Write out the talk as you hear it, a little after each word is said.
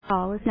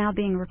Call is now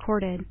being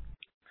recorded.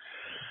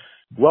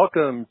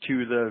 Welcome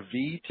to the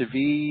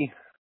V2V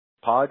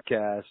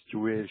podcast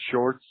with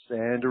Shorts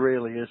and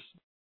Aurelius.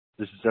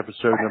 This is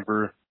episode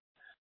number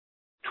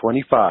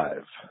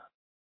 25.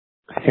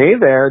 Hey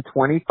there,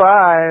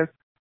 25.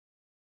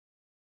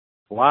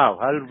 Wow,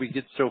 how did we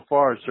get so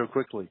far so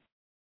quickly?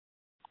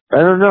 I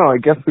don't know. I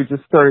guess we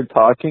just started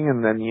talking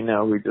and then,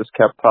 we just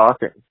kept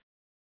talking.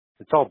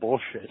 It's all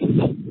bullshit.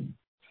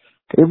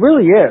 It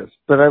really is,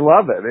 but I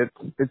love it.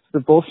 It's the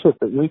bullshit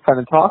that we kind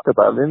of talk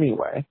about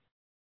anyway.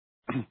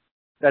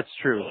 That's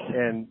true.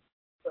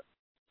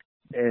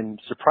 And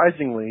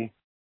surprisingly,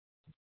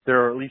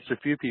 there are at least a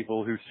few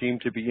people who seem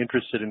to be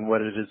interested in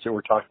what it is that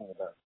we're talking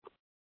about.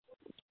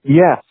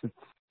 Yes, it's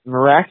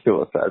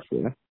miraculous,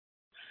 actually.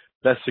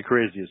 That's the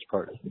craziest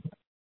part.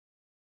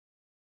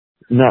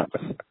 Nuts.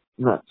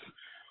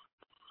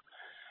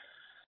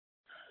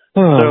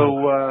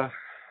 So,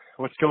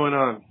 what's going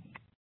on?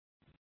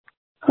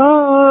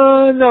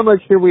 Not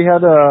much here. We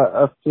had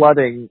a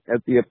flooding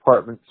at the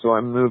apartment, so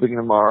I'm moving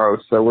tomorrow,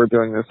 so we're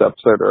doing this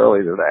episode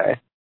early today.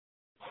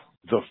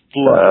 The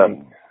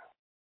flooding.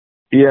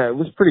 Yeah, it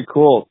was pretty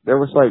cool. There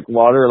was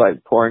water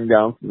pouring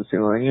down from the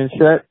ceiling and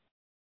shit.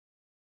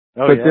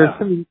 Oh, but yeah.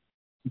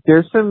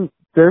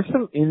 there's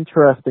some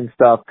interesting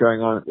stuff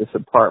going on at this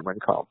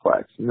apartment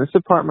complex. And this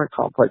apartment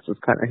complex is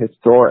kind of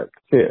historic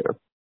too,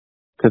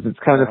 because it's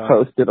kind of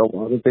hosted a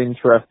lot of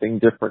interesting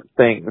different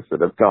things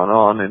that have gone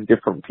on and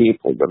different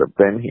people that have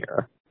been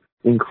here,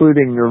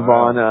 including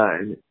Nirvana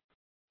and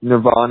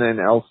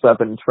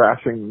L7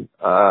 trashing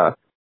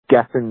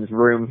Geffen's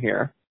room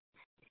here.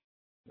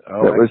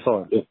 Oh,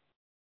 excellent.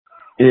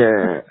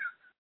 Yeah.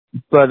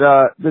 But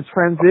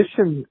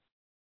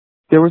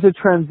there was a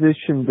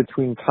transition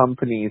between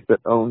companies that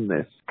own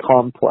this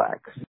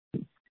complex.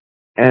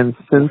 And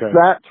since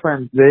that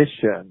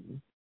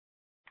transition,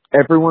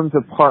 everyone's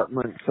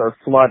apartments are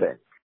flooding.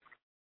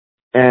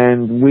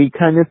 And we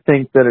kind of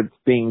think that it's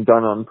being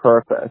done on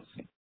purpose.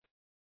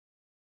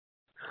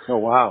 Oh,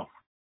 wow.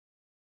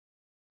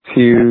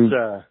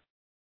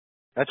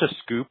 That's a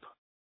scoop.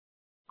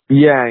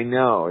 Yeah, I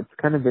know. It's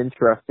kind of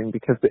interesting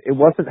because it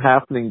wasn't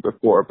happening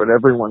before, but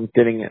everyone's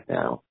getting it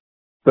now.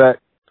 But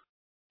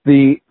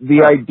the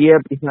idea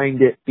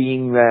behind it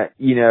being that,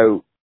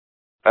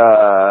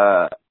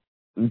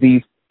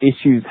 these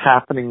issues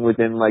happening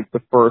within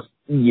the first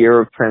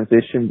year of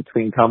transition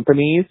between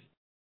companies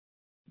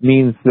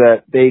means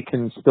that they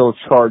can still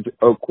charge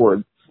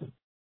Oakwoods.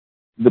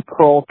 The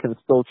Pearl can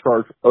still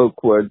charge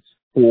Oakwoods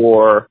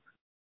for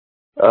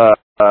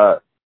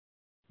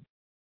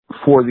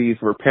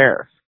these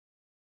repairs.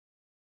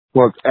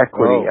 Well, it's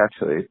Equity,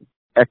 actually.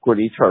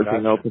 Equity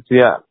charging Oakwoods,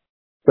 yeah.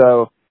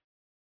 So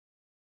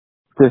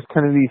there's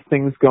kind of these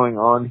things going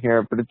on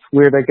here, but it's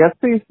weird. I guess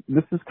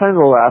this is kind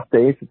of the last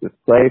days of this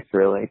place,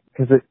 really,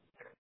 because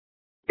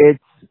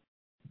it's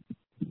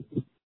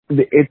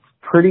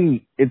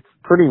pretty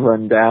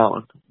run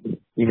down.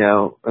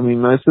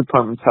 Most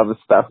apartments have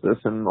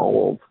asbestos and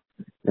mold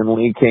and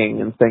leaking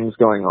and things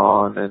going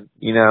on, and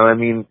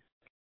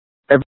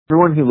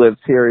everyone who lives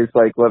here is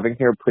living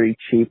here pretty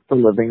cheap for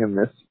living in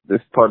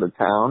this part of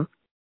town.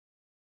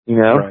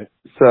 Right.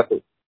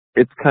 So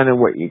it's kind of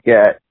what you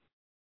get.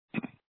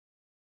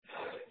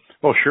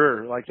 Well,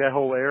 sure. That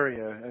whole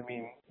area,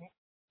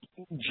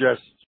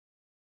 just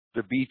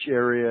the beach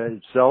area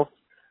itself,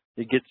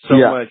 it gets so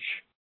much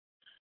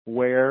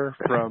wear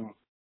from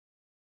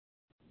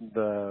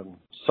the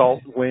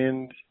salt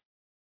wind.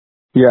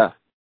 Yeah.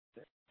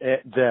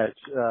 That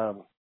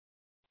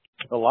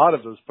a lot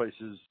of those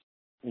places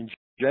in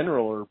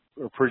general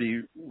are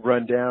pretty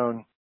run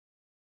down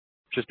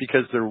just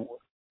because they're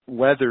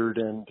weathered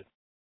and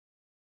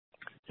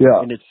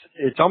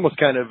it's almost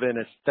kind of an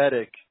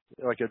aesthetic,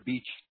 like a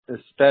beach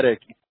aesthetic,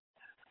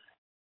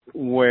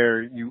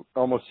 where you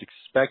almost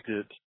expect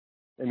it.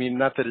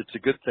 Not that it's a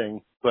good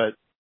thing, but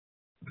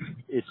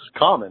it's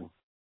common.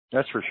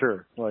 That's for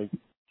sure. Like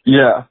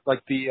the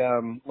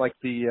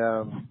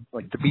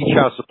beach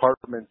house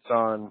apartments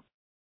on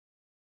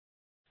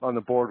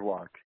the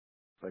boardwalk.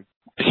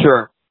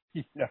 Sure.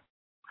 Yeah.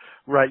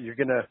 Right. You're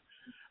gonna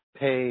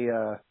pay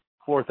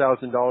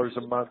 $4,000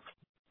 a month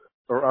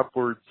or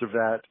upwards of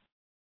that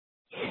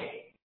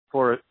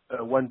for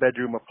a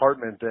one-bedroom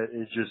apartment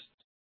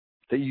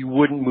that you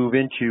wouldn't move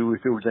into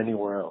if it was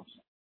anywhere else.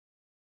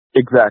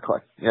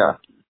 Exactly. Yeah.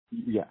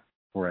 Yeah.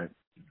 Right.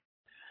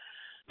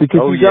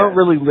 Because you don't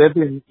really live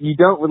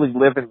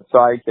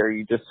inside here.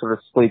 You just sort of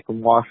sleep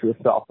and wash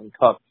yourself and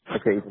cook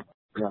occasionally.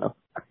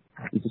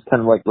 You just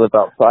kind of live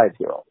outside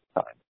here all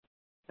the time.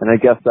 And I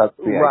guess that's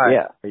the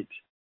idea. Right.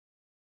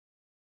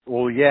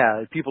 Well,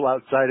 yeah, people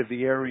outside of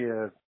the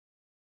area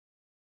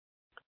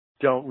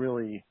don't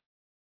really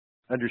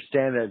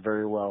understand that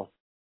very well.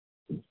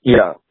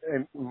 Yeah.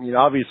 And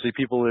obviously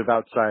people live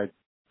outside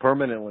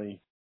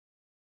permanently,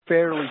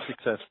 fairly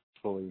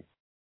successfully.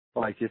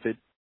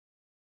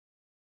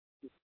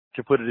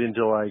 To put it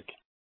into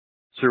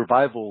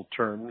survival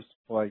terms,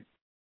 to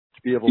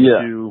be able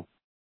to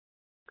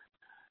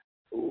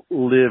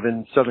live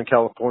in Southern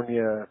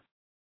California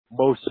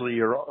mostly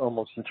or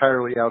almost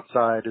entirely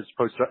outside as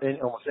opposed to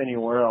almost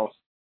anywhere else.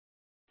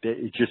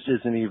 It just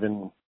isn't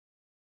even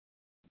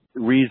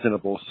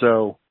reasonable.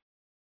 So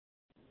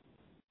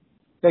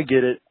I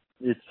get it.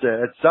 It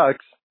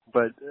sucks,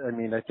 but I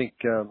mean, I think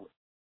the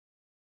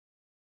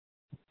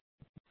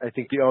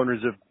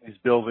owners of these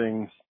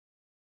buildings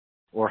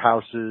or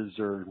houses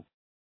or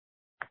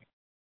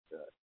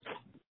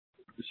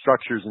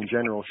structures in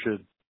general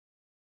should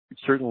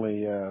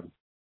certainly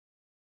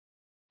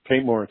pay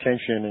more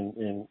attention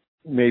and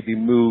maybe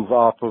move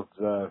off of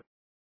the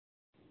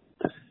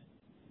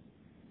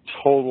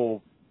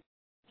total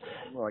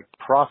like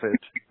profit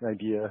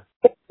idea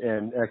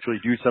and actually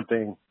do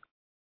something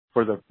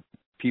for the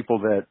people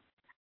that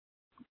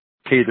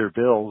pay their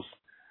bills.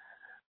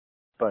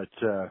 But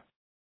yeah,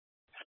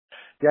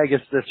 I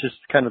guess that's just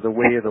kind of the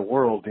way of the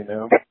world, you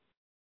know.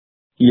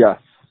 Yes.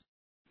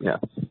 Yeah.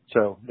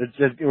 So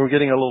we're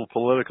getting a little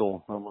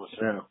political almost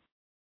now.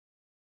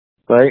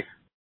 Right.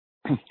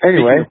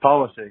 Anyway.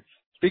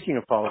 Speaking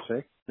of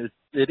politics,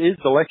 it is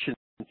election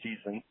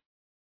season.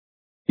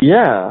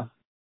 Yeah.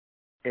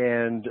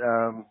 And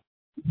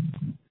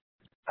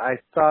I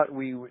thought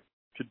we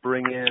could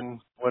bring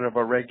in one of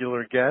our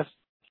regular guests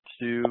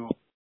to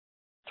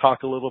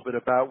talk a little bit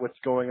about what's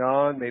going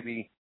on,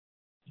 maybe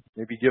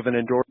give an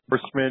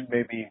endorsement,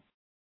 maybe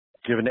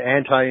give an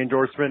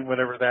anti-endorsement,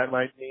 whatever that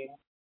might mean.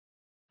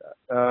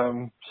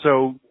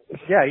 So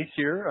yeah, he's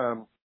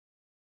here.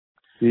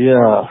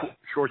 Yeah.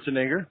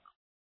 Schwarzenegger.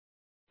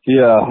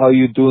 Yeah. How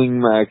you doing,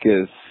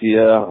 Marcus?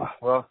 Yeah.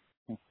 Well,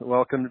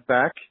 welcome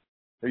back.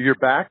 You're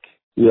back?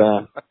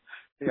 Yeah.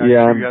 Yeah,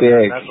 I'm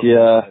back.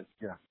 Yeah.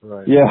 Yeah.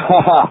 Right. Yeah.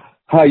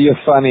 How you're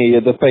funny.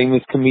 You're the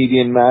famous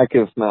comedian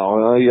Marcus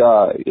now.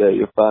 Yeah. Yeah.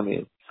 You're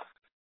funny.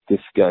 This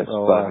guy's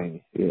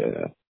funny.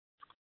 Yeah.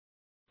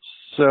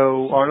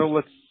 So Arnold,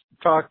 let's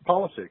talk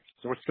politics.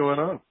 So what's going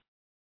on?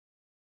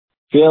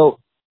 Phil,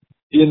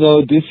 you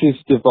know, this is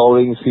the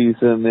voting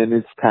season and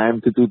it's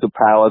time to do the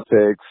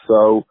politics.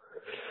 So,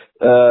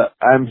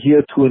 I'm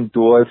here to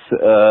endorse,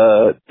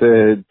 the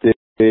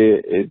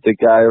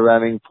guy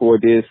running for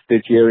this,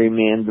 the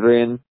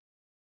gerrymandering.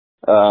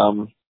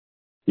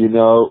 You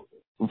know,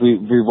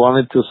 we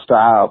wanted to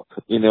stop,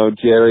 you know,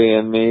 Jerry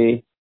and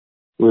me.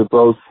 We're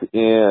both,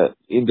 in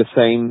the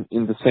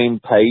same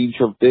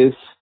page of this.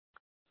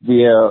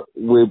 We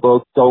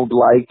both don't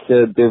like,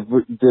 the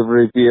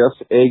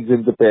reverse eggs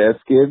in the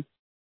basket.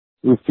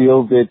 We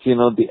feel that, you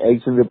know, the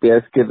eggs in the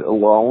basket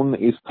alone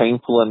is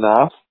painful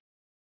enough.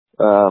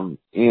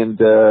 And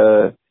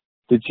the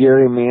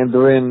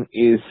gerrymandering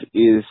is,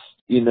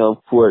 you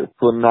know, for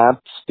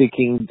not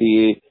sticking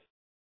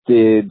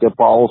the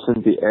balls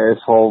in the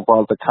asshole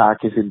while the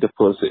cock is in the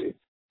pussy.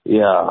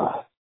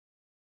 Yeah.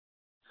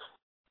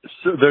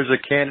 So there's a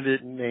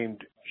candidate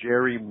named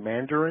Jerry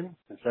Mandarin?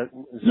 Is that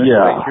yeah.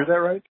 Right? Hear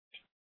that right?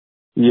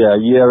 Yeah,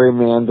 Jerry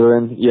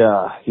Mandarin.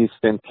 Yeah, he's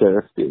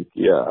fantastic.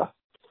 Yeah.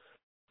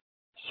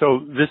 So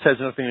this has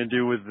nothing to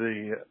do with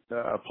the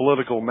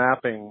political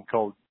mapping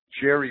called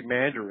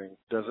gerrymandering,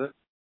 does it?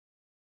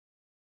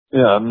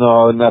 Yeah,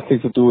 no,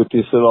 nothing to do with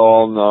this at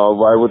all. No,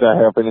 why would I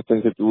have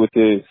anything to do with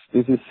this?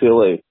 This is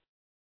silly.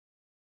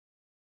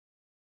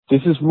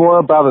 This is more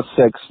about a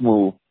sex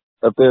move,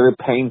 a very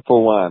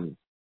painful one,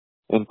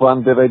 and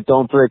one that I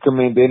don't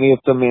recommend any of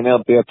the men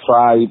out there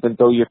try, even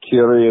though you're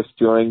curious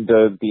during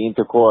the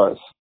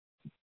intercourse.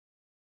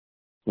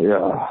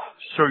 Yeah.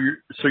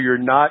 So you're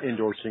not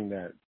endorsing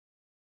that?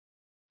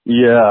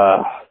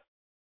 Yeah.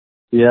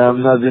 Yeah,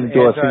 I'm not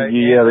endorsing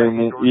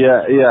Jerry.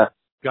 Yeah.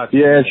 Gotcha.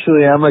 Yeah,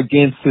 actually, I'm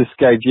against this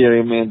guy,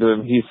 Jerry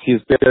Mandarin.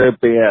 He's very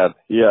bad.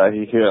 Yeah,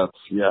 he hurts.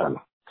 Yeah.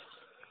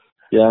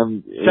 Yeah.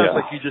 Sounds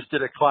like you just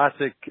did a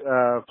classic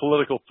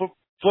political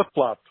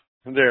flip-flop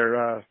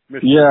there,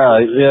 Mr. Yeah.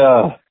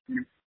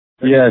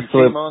 Yeah,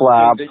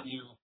 flip-flop.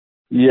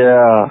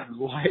 Yeah.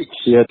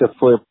 You have to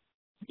flip.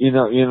 You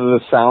know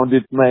the sound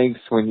it makes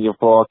when you're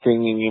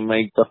talking and you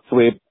make the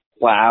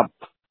flip-flop.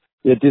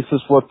 Yeah, this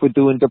is what we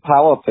do in the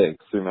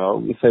politics, you know.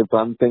 We say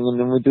one thing and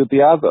then we do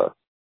the other.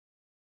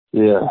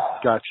 Yeah.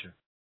 Gotcha.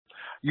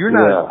 You're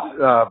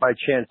not, by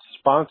chance,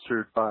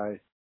 sponsored by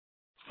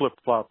Flip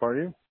Flop, are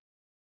you?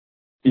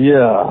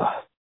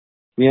 Yeah.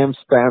 Yeah, I'm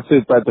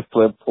sponsored by the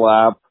Flip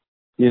Flop.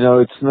 You know,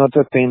 it's not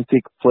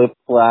authentic Flip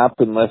Flop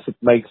unless it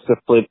makes the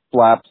Flip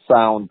Flop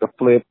sound. The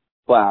Flip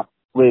Flop,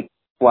 Flip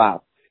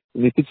Flop.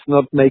 And if it's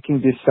not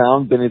making this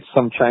sound, then it's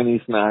some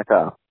Chinese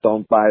knockoff.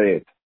 Don't buy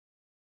it.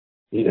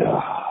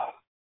 Yeah.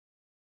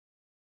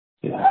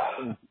 Yeah.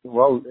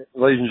 Well,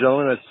 ladies and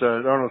gentlemen, that's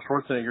Arnold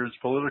Schwarzenegger's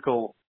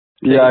political.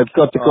 Yeah, I've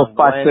got to go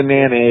fuck the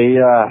nanny.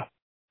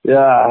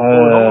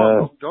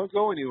 Yeah. Don't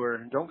go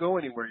anywhere. Don't go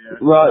anywhere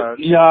yet. Well,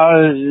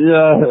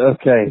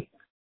 okay.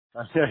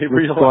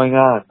 What's going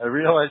on? I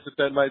realize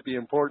that might be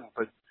important,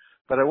 but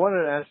I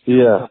wanted to ask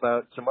you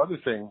about some other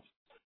things.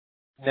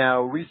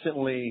 Now,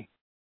 recently,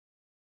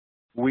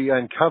 we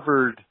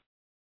uncovered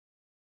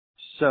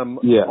some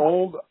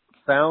old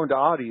found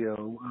audio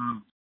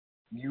of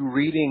you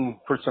reading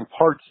for some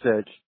parts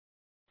that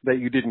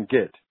you didn't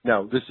get.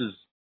 Now, this is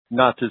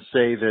not to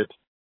say that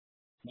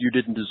you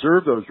didn't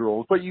deserve those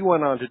roles, but you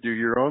went on to do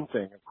your own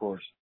thing, of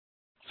course,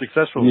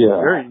 successfully. Yeah.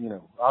 Very,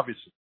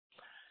 obviously.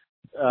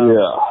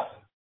 Yeah.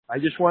 I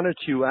just wanted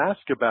to ask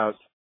about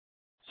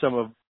some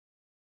of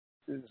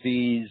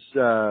these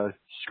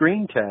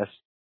screen tests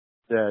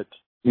that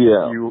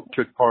you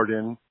took part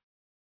in.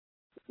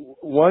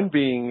 One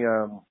being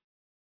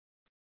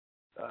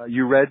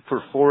you read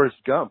for Forrest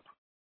Gump.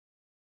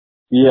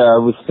 Yeah,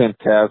 it was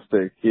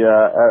fantastic.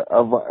 Yeah,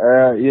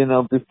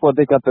 before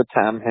they got the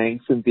Tom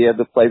Hanks and they had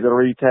to play the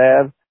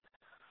retard,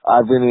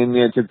 I've been in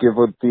there to give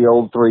it the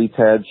old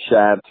retard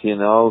shot,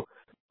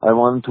 I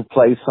wanted to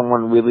play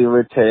someone really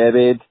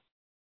retarded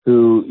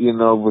who,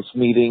 was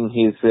meeting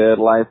his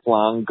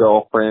lifelong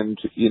girlfriend,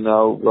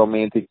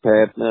 romantic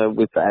partner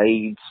with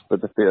AIDS for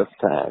the first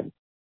time.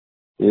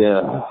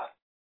 Yeah.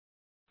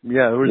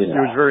 Yeah, it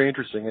was very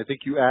interesting. I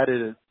think you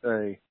added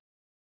a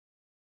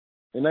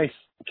nice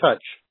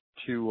touch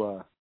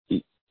to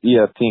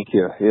yeah, thank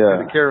you.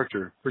 Yeah. the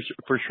character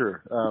for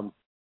sure.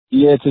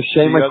 Yeah, it's a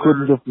shame I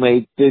couldn't have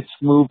made this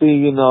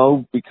movie,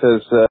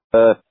 because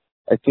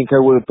I think I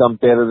would have done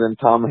better than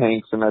Tom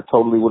Hanks, and I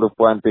totally would have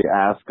won the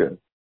Oscar.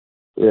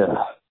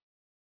 Yeah.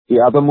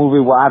 The other movie,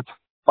 what?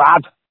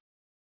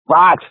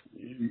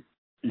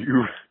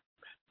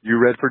 You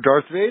read for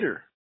Darth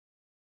Vader.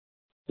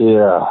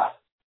 Yeah.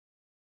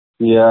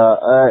 Yeah,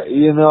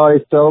 I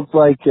felt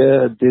like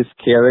this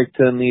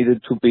character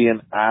needed to be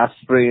an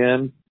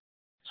Austrian,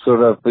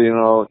 sort of,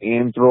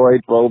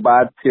 android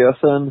robot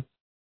person.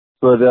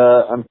 But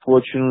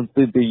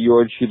unfortunately, the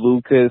George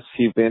Lucas,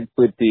 he went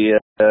with the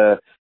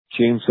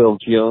James Earl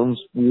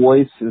Jones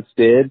voice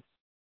instead.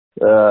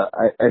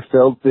 I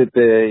felt that,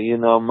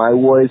 my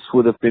voice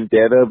would have been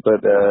better,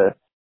 but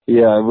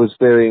yeah, it was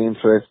very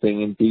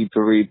interesting indeed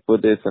to read for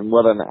this, and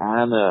what an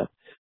honor.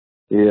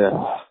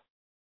 Yeah.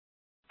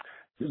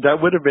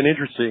 That would have been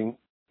interesting,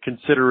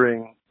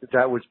 considering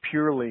that was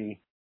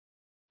purely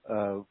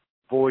a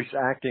voice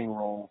acting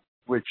role,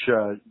 which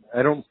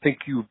I don't think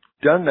you've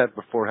done that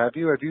before. Have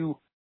you?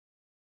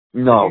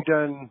 No. Have you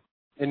done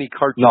any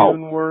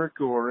cartoon work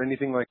or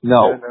anything like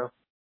that?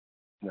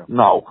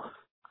 No.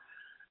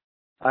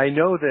 I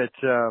know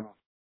that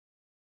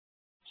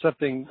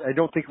something. I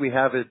don't think we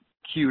have it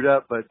queued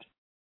up, but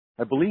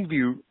I believe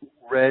you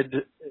read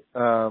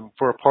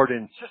for a part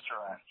in Sister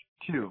Act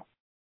too.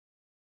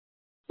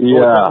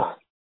 Yeah.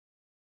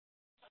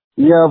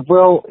 Yeah,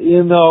 well,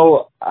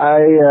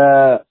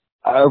 I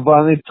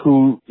wanted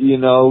to,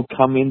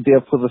 come in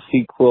there for the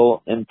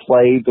sequel and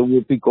play the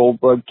Whoopi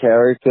Goldberg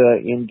character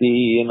in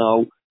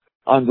the,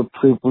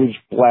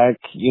 underprivileged black,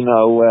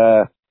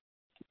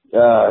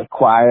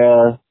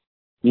 choir,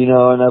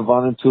 and I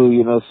wanted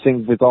to,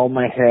 sing with all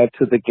my heart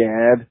to the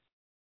God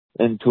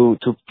and to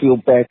feel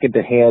back in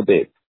the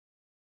habit,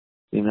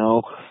 it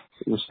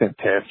was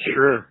fantastic.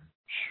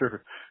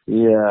 Sure.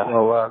 Yeah.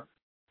 Well,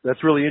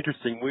 that's really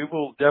interesting. We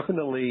will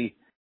definitely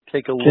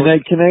take a look.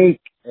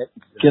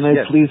 Can I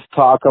please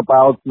talk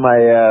about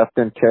my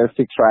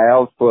fantastic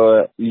tryout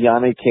for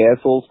Johnny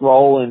Castle's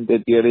role in the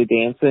Dirty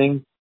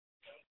Dancing?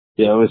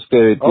 Yeah, it was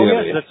very dirty.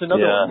 Oh, yes, that's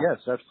another one.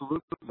 Yes,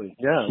 absolutely.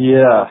 Yeah.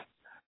 Yeah.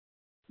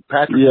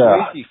 Patrick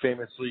Swayze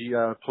famously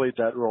played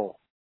that role.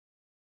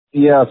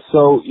 Yeah,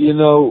 so,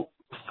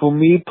 for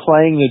me,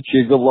 playing a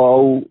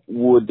gigolo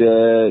would,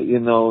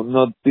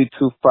 not be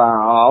too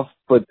far off,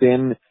 but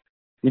then,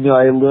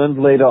 I learned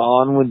later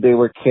on when they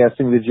were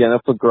casting the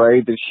Jennifer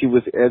Grey that she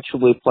was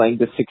actually playing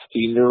the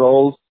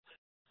 16-year-old,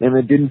 and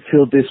I didn't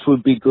feel this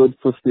would be good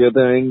for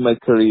furthering my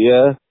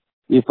career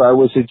if I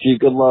was a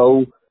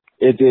gigolo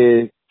at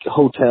a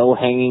hotel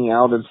hanging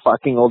out and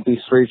fucking all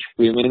these rich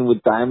women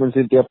with diamonds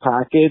in their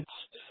pockets,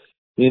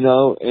 and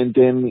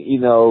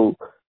then,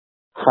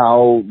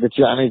 how the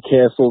Johnny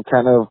Castle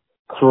kind of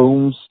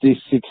grooms this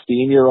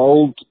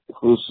 16-year-old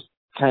who's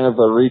kind of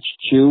a rich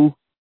Jew,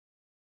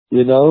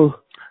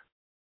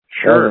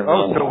 Sure.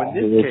 So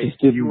in this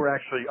case, you were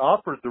actually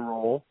offered the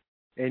role,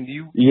 and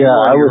you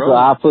I was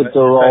offered the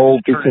role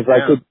because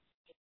I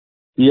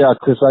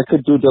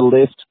could do the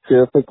lift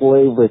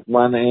perfectly with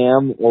one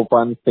arm or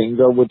one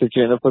finger with the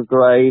Jennifer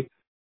Grey.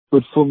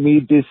 But for me,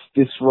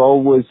 this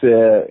role was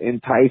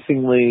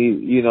enticing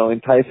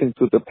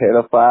to the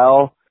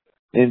pedophile,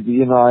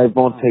 and I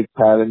won't take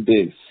part in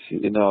this.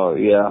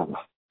 Yeah.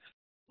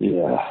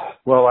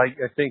 Well, I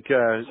think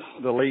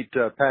the late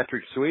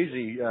Patrick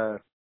Swayze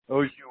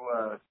owes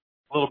you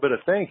a little bit of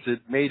thanks. It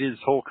made his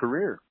whole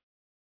career.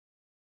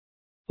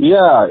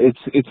 Yeah,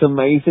 it's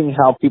amazing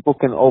how people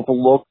can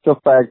overlook the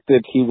fact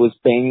that he was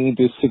banging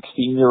this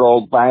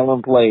 16-year-old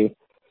violently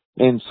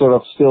and sort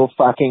of still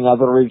fucking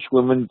other rich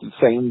women at the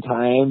same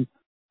time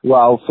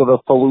while sort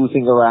of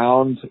perusing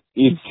around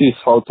in his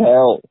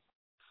hotel.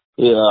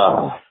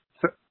 Yeah.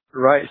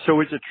 Right. So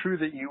is it true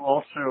that you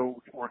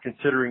also were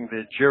considering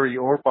the Jerry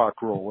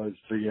Orbach role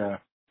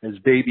as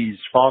Baby's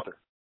father?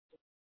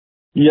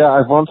 Yeah,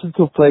 I wanted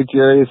to play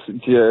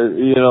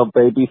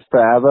Baby's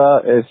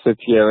father as a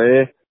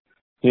Jerry,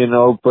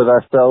 but I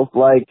felt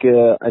like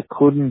I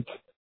couldn't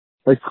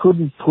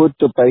put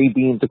the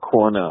baby in the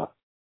corner,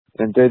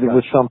 and that it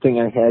was something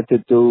I had to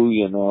do,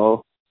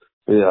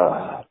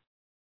 Yeah.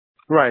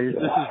 Right. This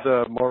is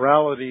the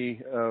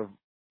morality of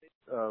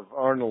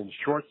Arnold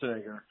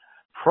Schwarzenegger.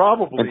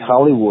 Probably in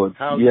Hollywood.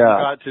 how he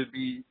got to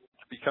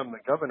become the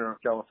governor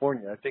of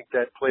California. I think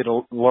that played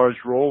a large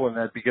role in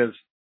that, because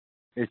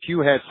if you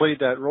had played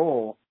that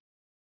role,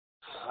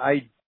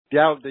 I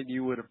doubt that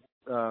you would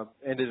have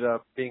ended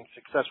up being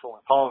successful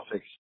in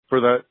politics for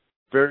the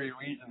very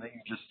reason that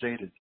you just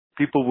stated.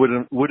 People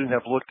wouldn't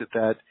have looked at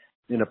that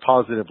in a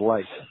positive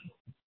light.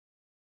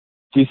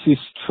 This is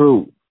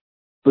true.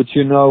 But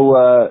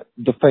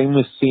the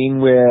famous scene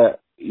where,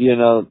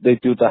 they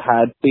do the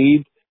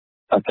heartbeat,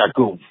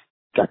 gagoom,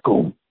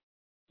 gagoom.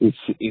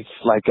 It's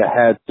like a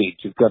heartbeat.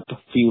 You've got to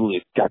feel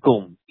it.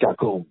 Gagoom,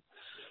 gagoom.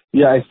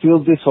 Yeah, I feel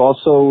this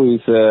also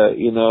is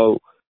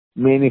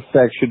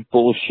manufactured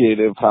bullshit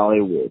of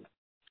Hollywood.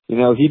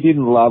 He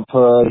didn't love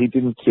her. He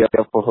didn't care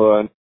for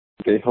her.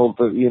 They hope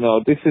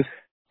that, this is,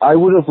 I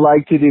would have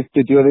liked it if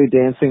the Dirty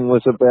Dancing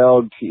was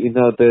about,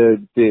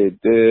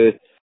 the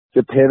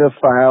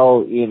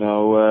pedophile,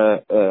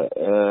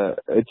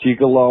 a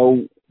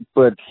gigolo,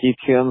 but he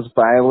turns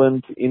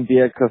violent in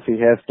there because he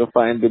has to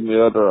find the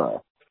murderer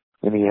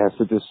and he has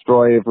to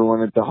destroy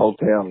everyone at the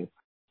hotel.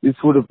 This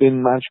would have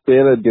been much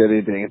better,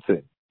 Dirty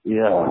Dancing.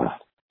 Yeah.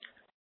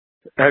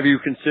 Have you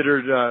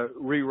considered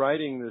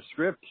rewriting the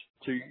script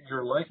to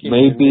your liking?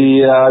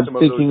 Maybe I'm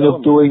thinking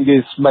of doing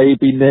this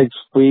maybe next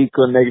week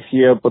or next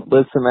year, but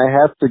listen, I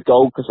have to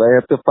go because I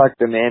have to fuck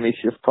the nanny.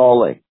 She's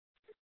calling.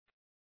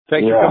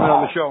 Thanks for coming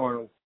on the show,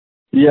 Arnold.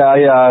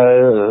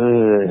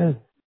 Yeah.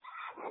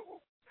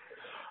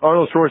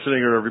 Arnold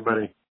Schwarzenegger,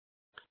 everybody.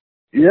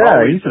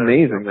 Yeah, he's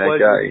amazing, that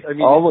guy. I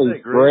mean,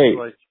 always great.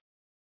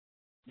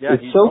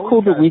 It's so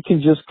cool that we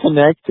can just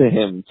connect to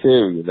him,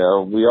 too,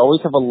 We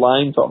always have a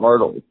line to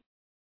Arnold.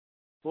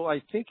 Well,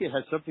 I think it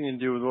has something to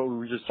do with what we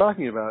were just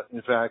talking about.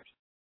 In fact,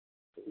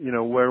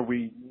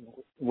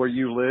 where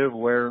you live,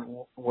 where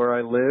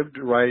I lived,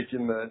 right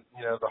in the,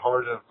 the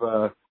heart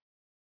of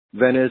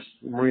Venice,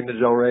 Marina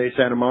del Rey,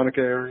 Santa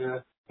Monica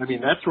area. I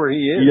mean, that's where he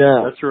is.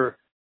 Yeah. That's where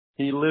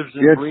he lives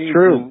and breathes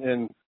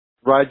and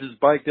rides his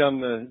bike down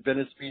the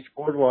Venice Beach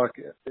boardwalk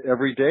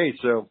every day.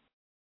 So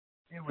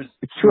it was.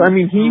 It's true. I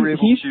mean,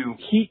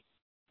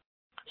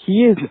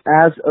 he is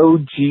as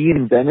OG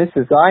in Venice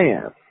as I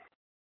am.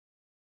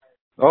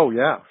 Oh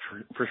yeah,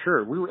 for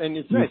sure.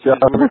 It's nice because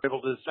we were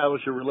able to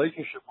establish a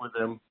relationship with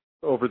him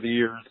over the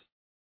years,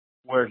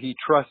 where he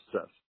trusts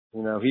us.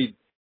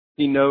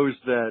 He knows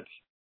that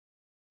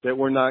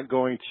we're not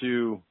going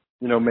to,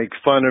 make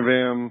fun of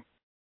him,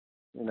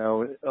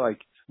 like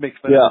make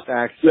fun of his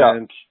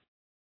accent.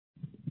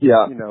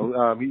 Yeah.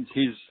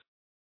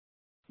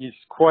 He's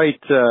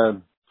quite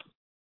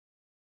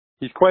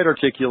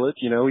articulate.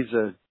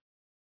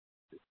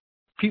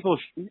 People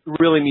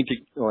really need to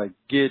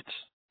get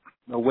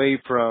away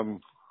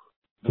from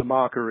the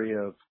mockery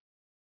of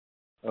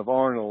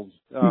Arnold.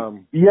 I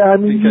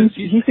mean,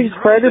 he's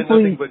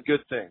incredibly nothing but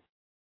good things.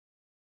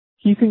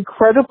 He's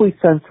incredibly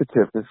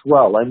sensitive as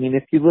well. I mean,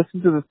 if you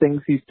listen to the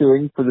things he's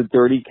doing for the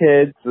Dirty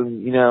Kids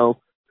and,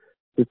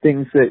 the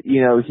things that,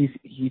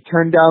 he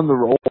turned down the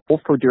role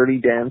for Dirty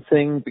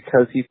Dancing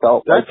because he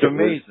felt that's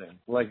amazing.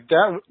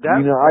 That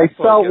I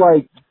felt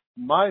like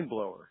mind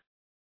blower.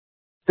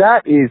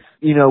 That is,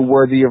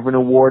 worthy of an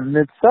award in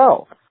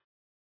itself.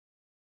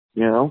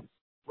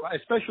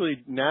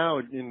 Especially now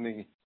in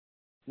the,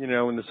 in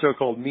the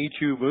so-called Me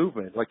Too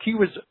movement. He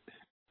was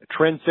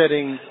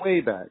trend-setting way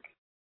back.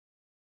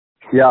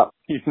 Yeah,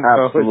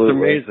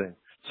 absolutely. It's amazing.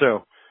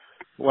 So,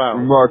 wow.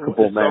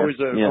 Remarkable, it's man.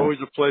 Always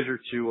a pleasure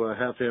to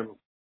have him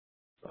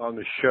on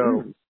the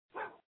show.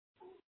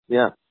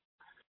 Yeah.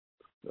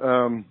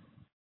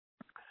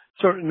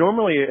 So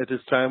normally at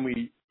this time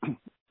we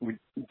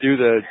do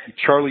the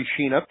Charlie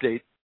Sheen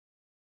update.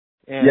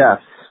 And yes.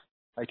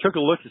 I took a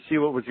look to see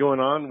what was going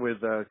on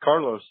with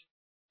Carlos,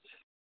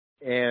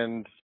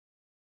 and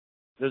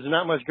there's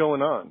not much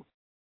going on.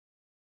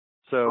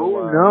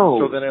 So,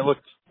 so then I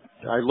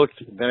looked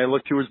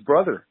to his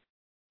brother.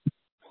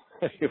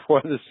 I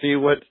wanted to see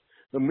what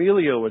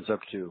Emilio was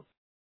up to.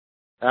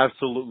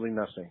 Absolutely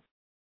nothing.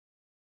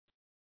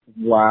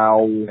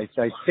 Wow.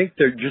 I think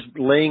they're just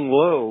laying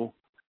low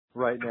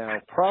right now,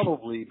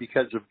 probably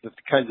because of the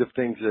kinds of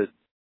things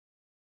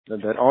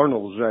that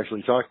Arnold is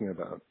actually talking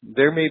about.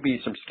 There may be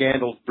some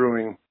scandals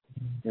brewing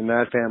in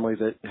that family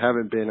that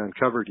haven't been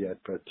uncovered yet,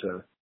 but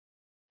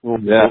we'll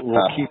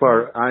keep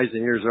our eyes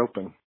and ears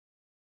open.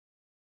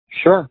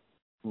 Sure.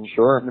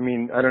 I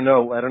mean, I don't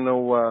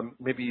know.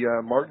 Maybe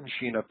Martin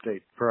Sheen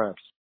update,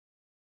 perhaps.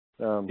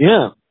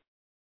 Yeah.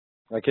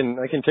 I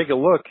can take a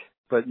look,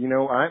 but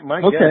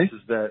my guess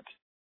is that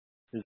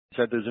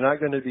there's not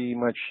going to be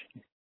much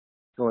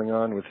going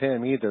on with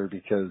him either,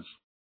 because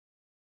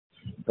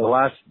the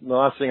last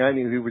thing I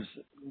knew, he was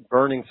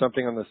burning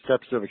something on the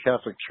steps of a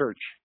Catholic church.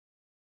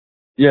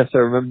 Yes, I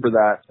remember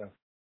that. So,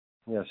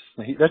 yes,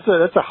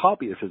 that's a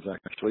hobby of his,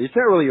 actually. It's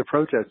not really a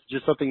protest; it's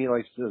just something he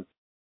likes to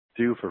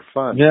do for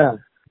fun. Yeah.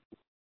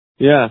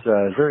 Yeah.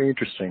 It's very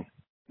interesting.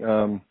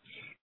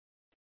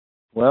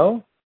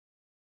 Well,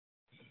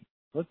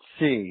 let's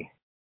see.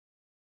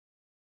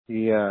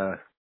 He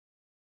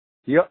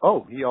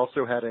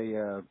also had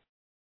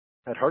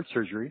had heart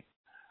surgery.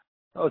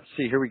 Oh, let's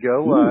see. Here we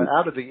go.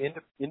 Out of the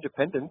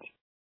Independent,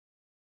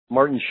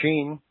 Martin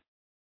Sheen.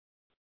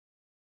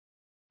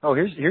 Oh,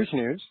 here's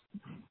news.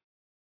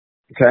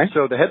 Okay.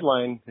 So the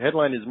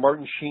headline is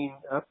Martin Sheen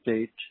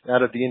update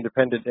out of the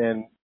Independent,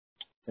 and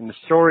the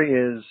story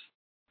is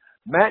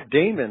Matt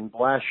Damon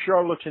blasts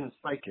charlatan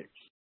psychics.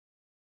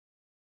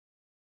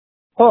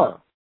 Huh.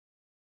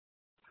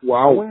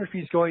 Wow. I wonder if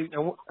he's going.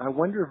 I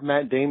wonder if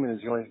Matt Damon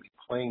is going to be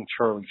playing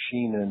Charlie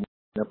Sheen in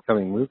an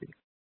upcoming movie.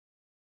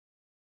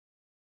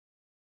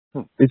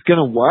 He's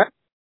gonna what?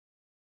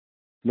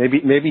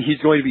 Maybe he's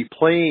going to be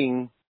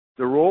playing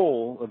the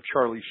role of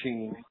Charlie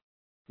Sheen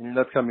in an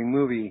upcoming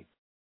movie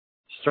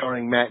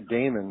starring Matt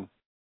Damon,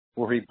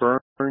 where he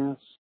burns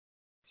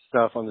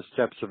stuff on the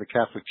steps of a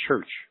Catholic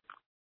church.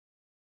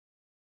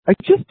 I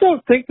just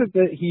don't think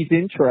that he's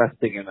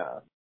interesting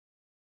enough.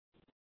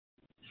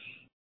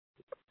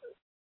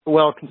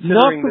 Well,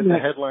 considering the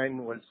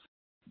headline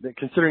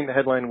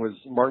was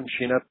Martin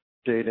Sheen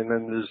update, and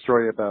then the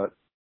story about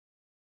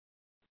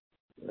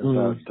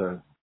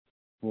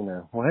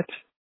what?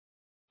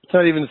 It's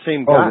not even the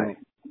same guy.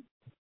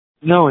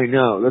 No, I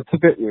know. That's a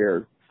bit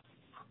weird.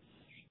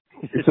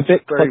 It's a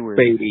bit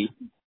clickbaity.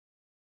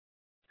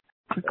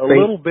 A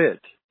little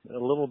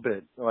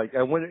bit. Like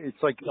I wonder.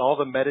 It's like all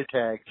the meta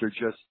tags are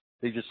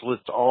they just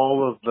list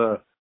all of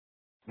the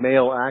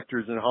male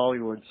actors in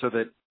Hollywood, so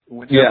that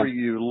whenever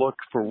you look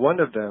for one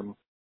of them,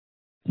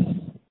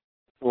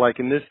 like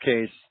in this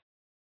case,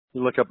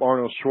 you look up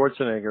Arnold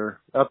Schwarzenegger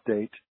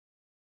update.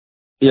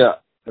 Yeah.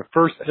 The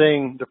first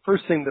thing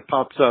that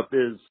pops up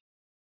is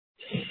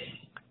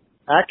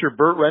actor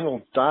Burt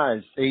Reynolds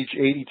dies, age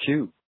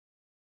 82.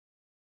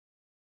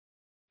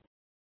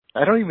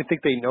 I don't even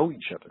think they know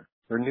each other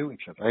or knew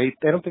each other. I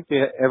don't think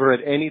they ever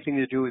had anything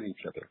to do with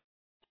each other.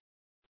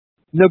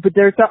 No, but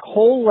there's that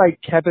whole like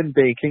Kevin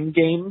Bacon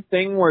game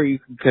thing where you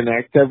can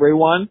connect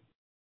everyone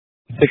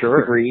 6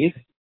 degrees.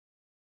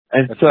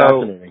 And that's so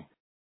fascinating.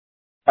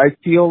 I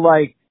feel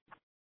like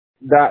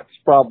that's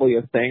probably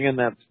a thing, and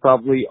that's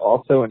probably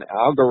also an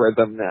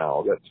algorithm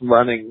now that's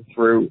running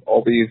through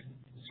all these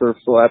sort of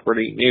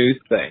celebrity news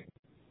things.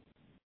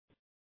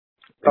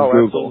 Oh,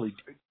 Google.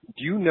 Absolutely.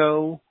 Do you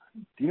know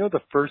the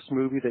first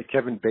movie that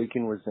Kevin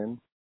Bacon was in?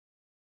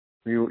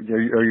 Are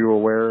you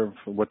aware of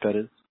what that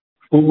is?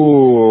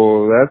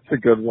 Ooh, that's a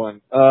good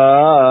one. I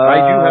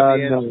do have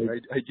the answer. No.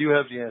 I do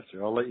have the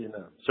answer. I'll let you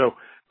know. So,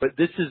 but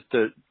this is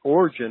the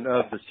origin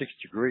of the 6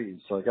 degrees.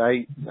 Like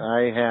I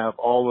have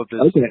all of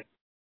this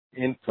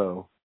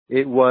info.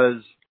 It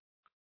was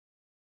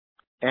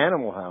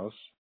Animal House.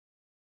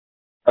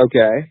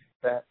 Okay.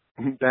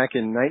 Back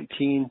in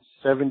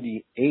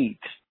 1978,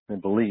 I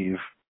believe.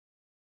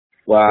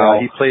 Wow.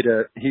 He played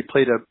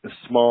a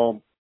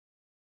small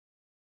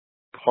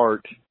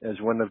part as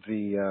one of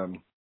the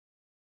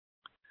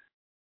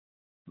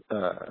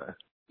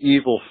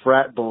evil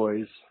frat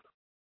boys,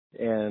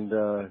 and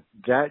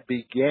that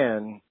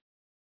began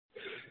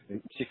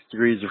 6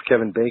 Degrees of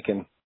Kevin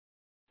Bacon.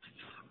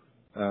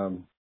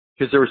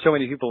 Because there were so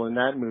many people in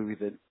that movie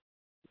that,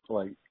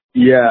 like,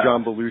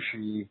 John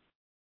Belushi.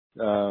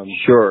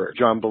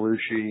 John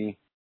Belushi.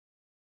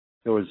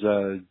 There was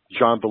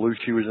John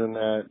Belushi was in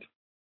that.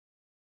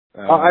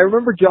 I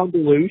remember John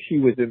Belushi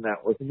was in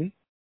that, wasn't he?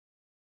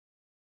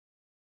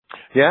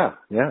 Yeah,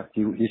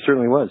 he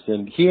certainly was,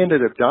 and he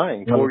ended up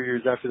dying 4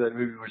 years after that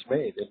movie was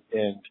made,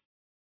 and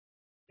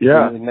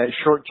in that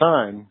short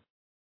time,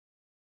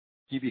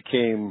 he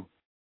became,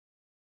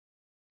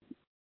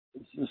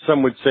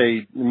 some would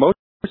say, most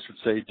would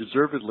say,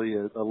 deservedly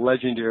a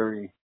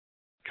legendary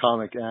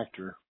comic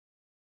actor.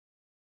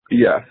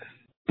 Yeah.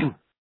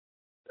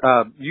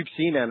 You've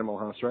seen Animal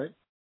House, right?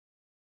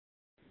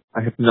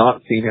 I have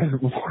not seen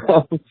Animal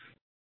House.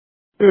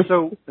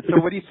 So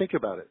what do you think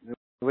about it?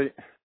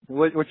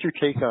 What's your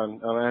take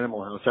on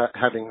Animal House,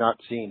 having not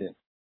seen it?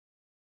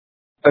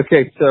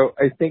 Okay, so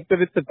I think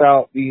that it's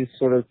about these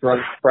sort of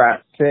drunk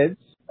frat kids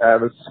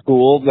at a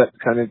school that's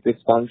kind of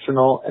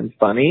dysfunctional and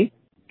funny,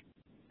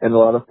 and a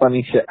lot of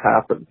funny shit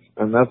happens,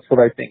 and that's what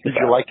I think. Did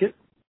you like it?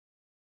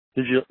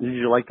 Did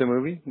you like the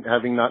movie,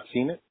 having not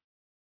seen it?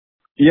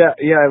 Yeah,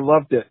 I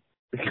loved it.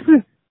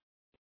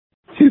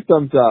 2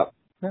 thumbs up.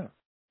 Yeah.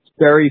 It's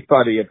very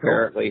funny,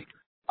 apparently.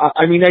 Cool.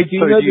 I mean, I do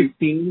know the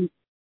scene.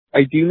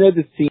 I do know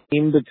the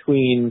scene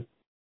between,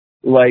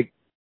 like,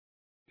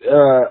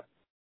 the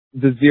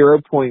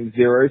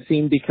 0.0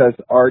 scene, because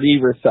Artie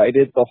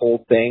recited the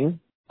whole thing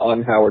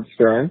on Howard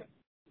Stern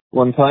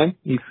one time.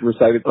 He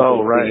recited the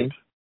whole scene.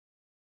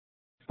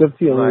 That's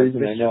the only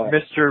reason I know it.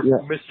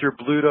 Mr.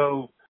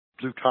 Bluto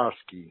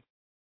Blutowski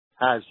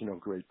has no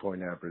grade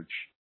point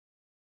average.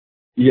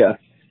 Yes.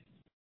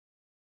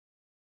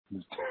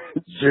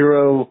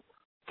 0.0.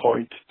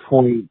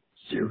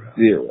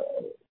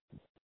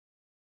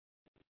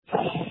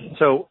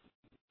 So,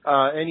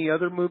 any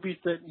other movies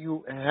that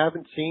you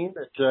haven't seen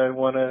that I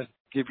want to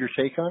give your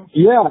take on?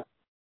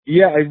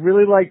 Yeah, I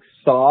really like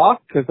Saw,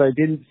 because I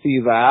didn't see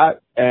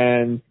that,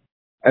 and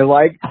I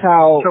liked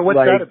how... So what's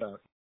that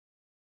about?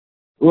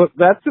 Well,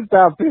 that's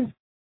about this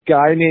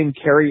guy named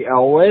Cary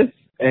Elwes,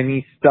 and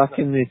he's stuck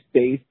in this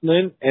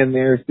basement, and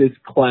there's this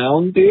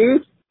clown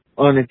dude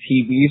on a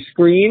TV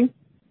screen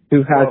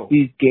who has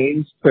these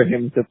games for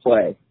him to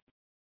play.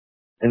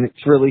 And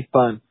it's really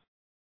fun.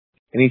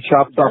 And he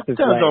chops off his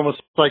leg. That sounds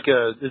almost like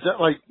is that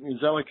like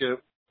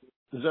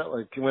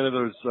one of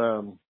those,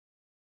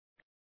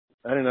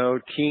 I don't know,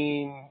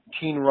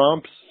 teen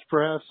romps,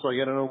 perhaps? Like,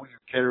 I don't know what you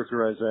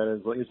characterize that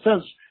as. Like, it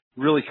sounds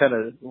really kind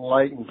of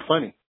light and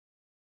funny.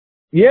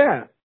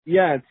 Yeah,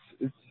 it's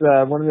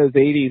one of those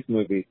 80s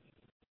movies.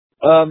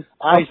 I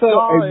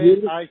saw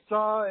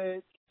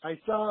it.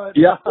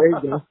 Yeah, there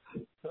you go.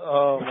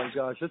 Oh my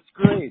gosh, that's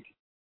great.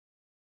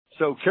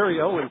 So Cary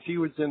Elwes, he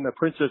was in The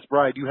Princess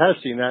Bride. You have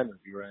seen that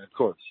movie, right? Of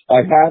course. I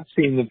have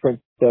seen The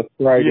Princess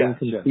Bride.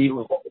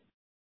 Inconceivable.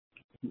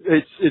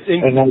 It's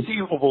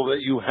inconceivable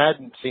that you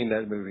hadn't seen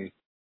that movie.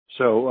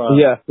 So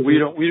we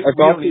don't need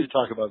to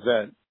talk about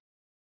that.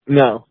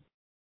 No.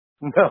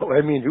 No,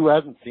 I mean, who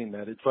hasn't seen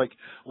that? It's like,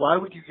 why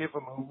would you give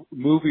a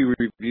movie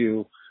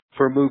review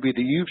for a movie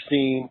that you've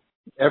seen,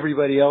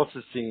 everybody else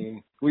has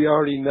seen? We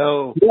already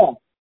know. Yeah,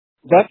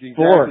 that's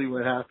exactly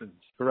what happens.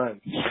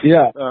 Correct.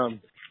 Yeah.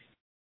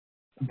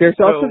 There's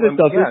also this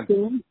other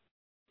film.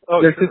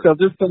 Oh, There's this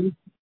other film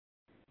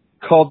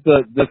called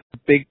the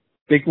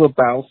Big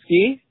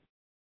Lebowski,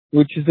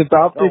 which is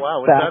about this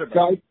fat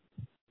guy.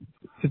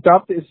 It's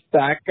about this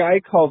fat guy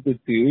called the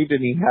Dude,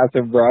 and he has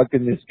a rug,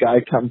 and this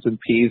guy comes and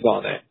pees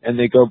on it, and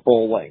they go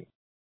bowling.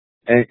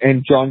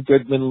 And John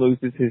Goodman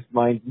loses his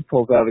mind and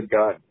pulls out a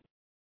gun.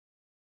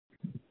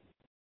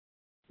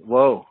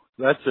 Whoa,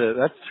 that's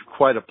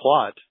quite a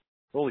plot.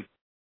 Holy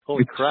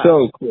crap!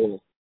 So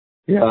cool.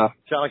 Yeah.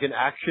 Is that like an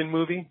action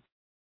movie?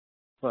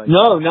 Like,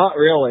 no, not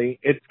really.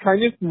 It's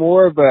kind of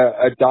more of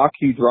a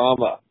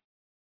docudrama.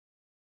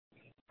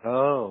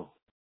 Oh.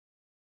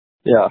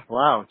 Yeah.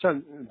 Wow. It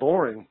sounds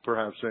boring,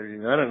 perhaps. Maybe.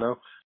 I don't know.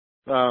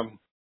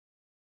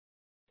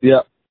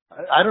 Yeah.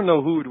 I don't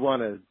know who would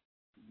want to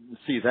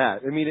see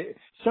that. I mean,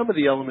 some of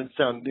the elements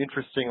sound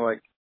interesting,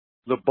 like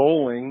the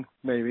bowling,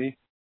 maybe.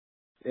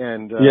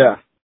 And yeah.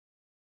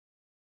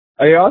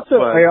 I also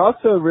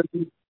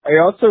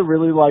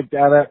really liked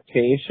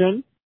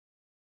Adaptation.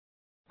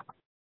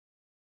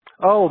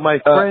 Oh, my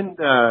friend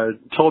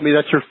told me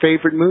that's your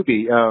favorite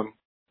movie.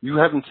 You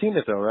haven't seen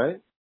it though,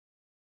 right?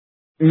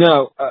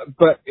 No,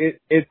 but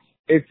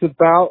it's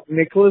about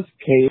Nicolas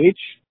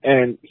Cage,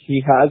 and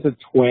he has a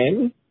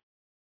twin,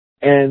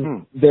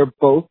 and they're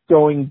both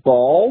going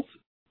bald,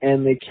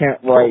 and they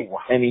can't write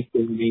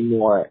anything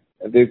anymore.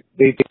 They're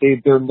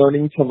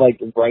learning to like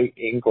write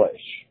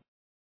English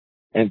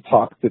and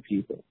talk to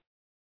people.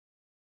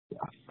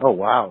 Yeah. Oh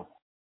wow,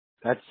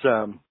 that's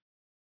sounds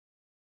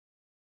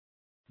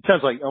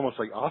like almost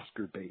like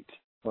Oscar bait.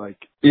 Like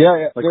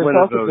yeah. Like one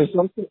of those.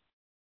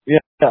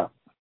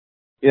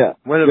 Yeah.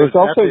 One of those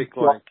epic,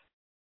 like,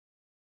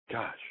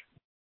 gosh,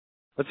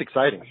 that's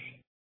exciting.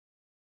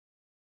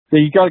 Yeah,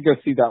 you got to go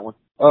see that one.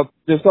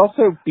 There's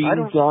also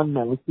Being John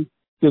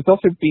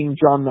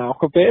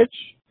Malkovich,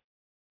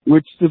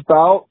 which is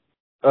about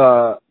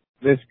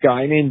this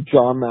guy named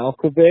John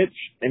Malkovich,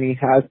 and he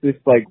has this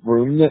like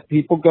room that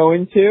people go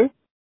into,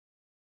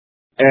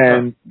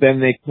 and then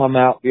they come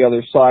out the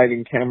other side,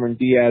 and Cameron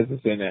Diaz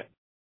is in it.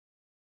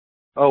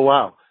 Oh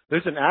wow,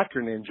 there's an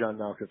actor named John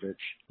Malkovich.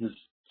 Does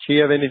she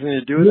have anything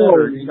to do with that?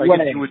 Or I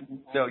guess you would.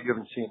 No, you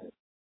haven't seen it.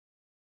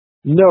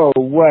 No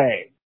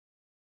way.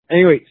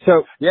 Anyway,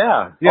 so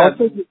yeah,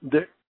 also,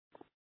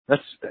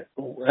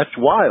 that's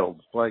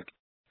wild. Like,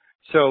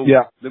 so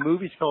the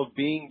movie's called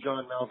Being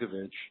John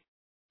Malkovich.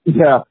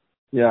 Yeah.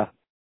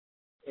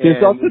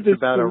 There's also it's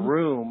about a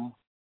room.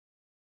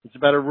 It's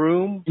about a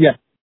room. Yeah.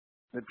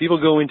 That people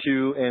go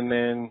into, and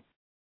then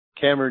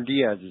Cameron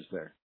Diaz is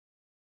there.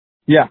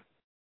 Yeah.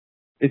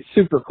 It's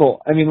super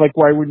cool. I mean, like,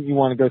 why wouldn't you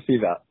want to go see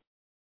that?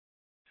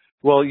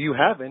 Well, you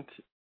haven't,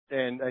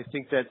 and I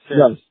think that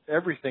says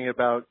everything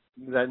about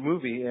that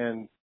movie.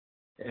 And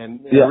I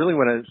really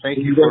want to thank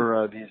you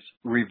for these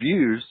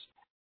reviews,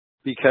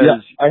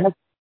 because I have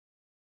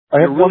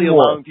really one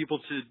more. allowing people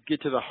to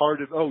get to the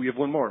heart of. Oh, you have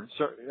one more.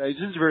 So this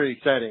is very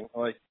exciting.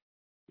 Like,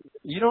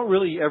 you don't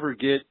really ever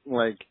get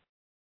like.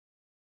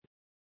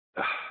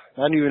 I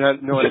don't even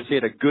know how to say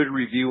it, a good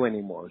review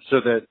anymore.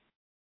 So that,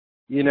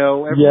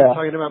 everyone's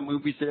talking about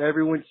movies that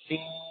everyone's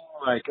seen,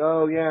 like,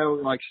 oh yeah,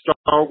 like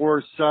Star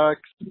Wars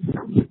sucks,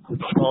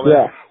 all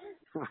that.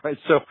 Yeah. Right.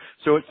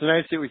 So it's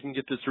nice that we can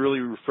get this really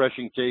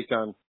refreshing take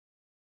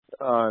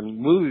on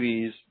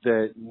movies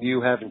that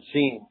you haven't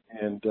seen.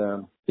 And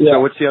so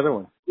what's the other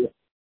one? Yeah.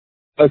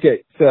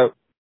 Okay, so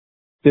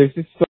there's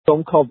this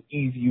film called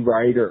Easy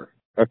Rider,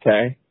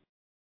 okay?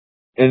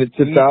 And it's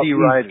about Easy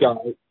Rider.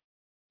 Guys.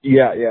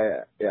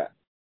 Yeah.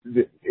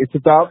 It's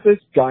about this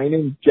guy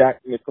named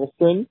Jack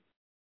Nicholson,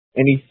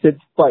 and he sits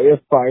by a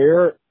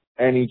fire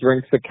and he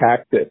drinks a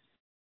cactus.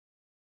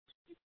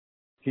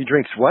 He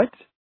drinks what?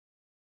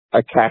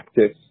 A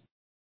cactus.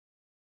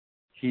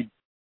 He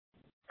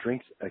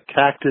drinks a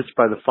cactus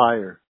by the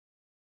fire.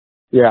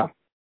 Yeah.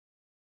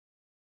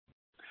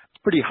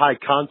 pretty high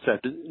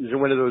concept. Is it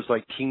one of those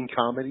like teen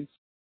comedies?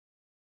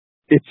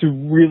 It's a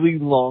really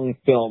long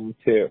film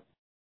too,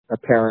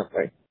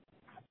 apparently.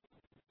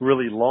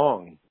 Really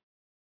long.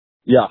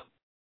 Yeah.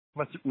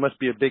 Must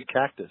be a big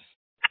cactus.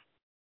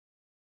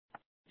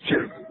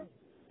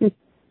 I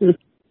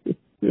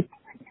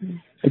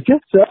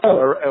guess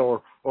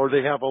so. Or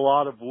they have a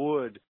lot of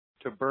wood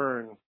to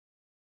burn.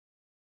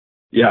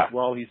 Yeah.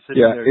 While he's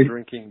sitting there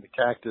drinking the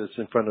cactus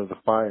in front of the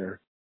fire.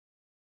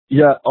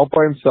 Yeah, all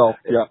by himself.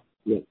 Yeah.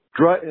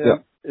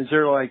 Is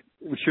there like,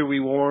 should we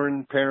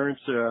warn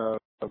parents of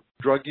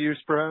drug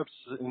use perhaps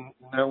in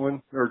that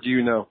one? Or do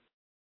you know?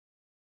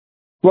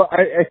 Well,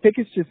 I think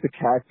it's just a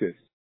cactus.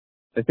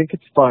 I think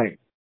it's fine.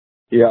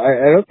 Yeah,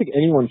 I don't think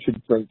anyone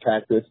should drink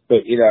cactus, but,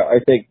 I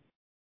think,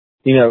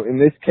 in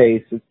this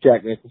case, it's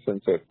Jack Nicholson,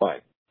 so it's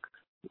fine.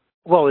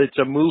 Well, it's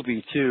a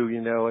movie too,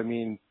 I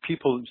mean,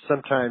 people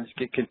sometimes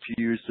get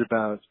confused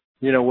about,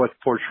 what's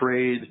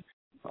portrayed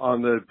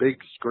on the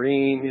big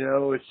screen,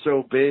 it's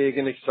so big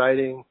and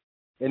exciting.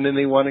 And then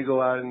they want to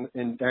go out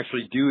and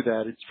actually do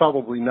that. It's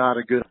probably not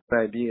a good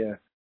idea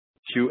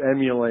to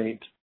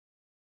emulate,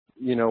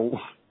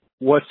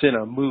 what's in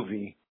a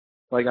movie.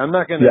 Like, I'm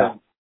not going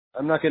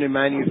to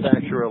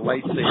manufacture a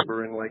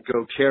lightsaber and like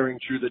go tearing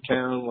through the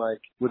town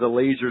like with a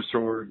laser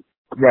sword,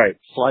 right,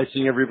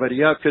 slicing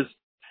everybody up, because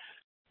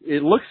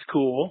it looks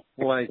cool,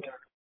 like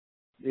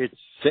it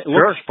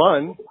looks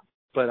fun,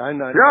 but I'm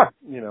not.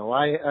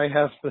 I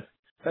have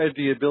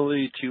the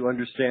ability to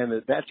understand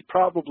that that's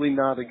probably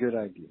not a good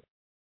idea.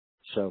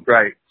 So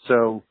right.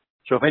 So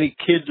if any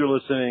kids are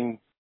listening,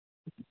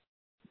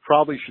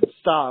 probably should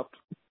stop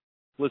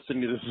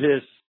listening to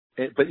this.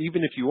 But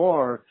even if you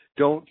are,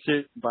 don't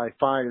sit by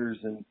fires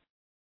and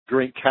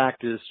drink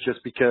cactus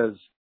just because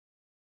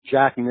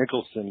Jack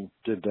Nicholson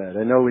did that.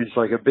 I know he's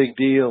like a big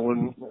deal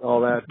and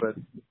all that, but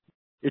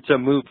it's a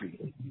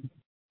movie.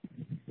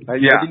 I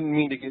didn't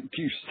mean to get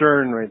too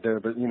stern right there,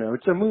 but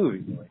it's a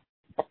movie.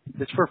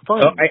 It's for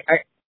fun.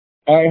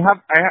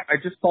 I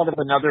just thought of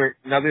another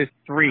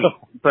three,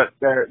 but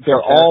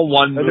they're all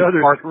one movie.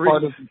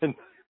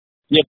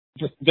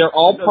 They're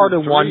all part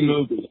of one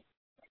movie.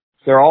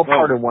 They're all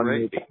part of one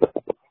movie.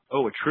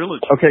 Oh, a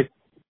trilogy. Okay.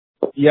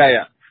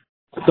 Yeah.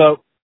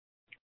 So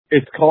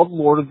it's called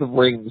Lord of the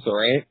Rings, all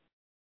right?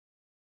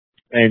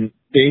 And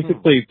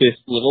basically this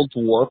little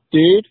dwarf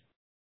dude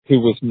who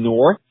was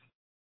North,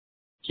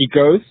 he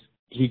goes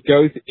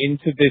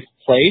into this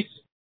place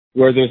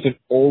where there's an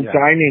old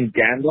guy named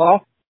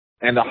Gandalf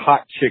and a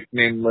hot chick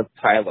named Liv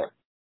Tyler.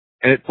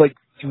 And it's like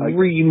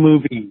 3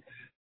 movies.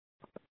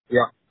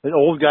 Yeah. An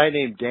old guy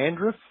named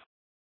Dandruff?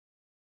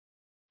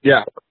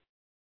 Yeah.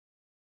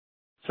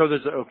 So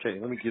there's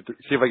let me see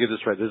if I get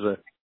this right. There's a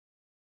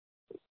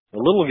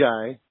little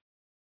guy.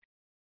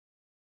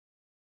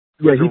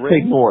 Yeah, he's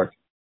Big North.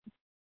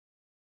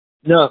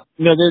 No,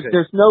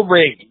 there's no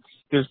rings.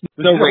 There's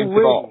no rings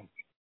at all.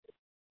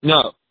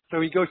 No.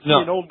 So he goes to see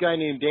an old guy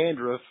named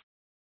Dandruff,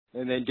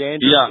 and then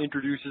Dandruff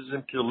introduces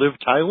him to Liv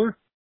Tyler?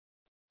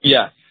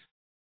 Yes.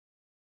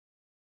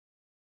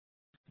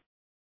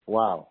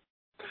 Wow.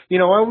 I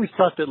always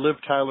thought that Liv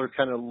Tyler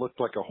kind of looked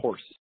like a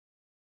horse.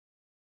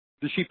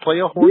 Does she play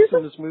a horse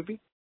in this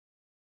movie?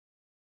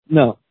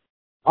 No.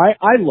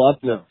 I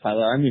love Liv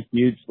Tyler. I'm a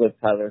huge Liv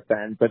Tyler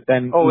fan, but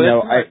then,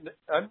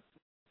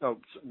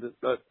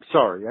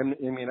 sorry.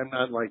 I'm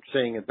not like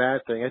saying a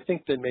bad thing. I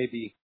think that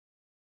maybe,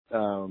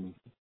 I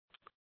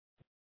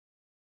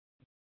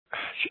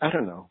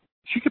don't know.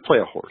 She could play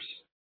a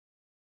horse.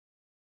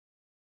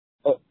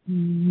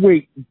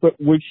 Wait, but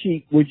would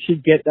she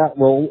get that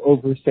role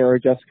over Sarah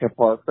Jessica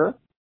Parker?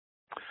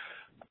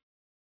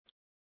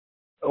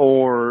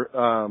 Or,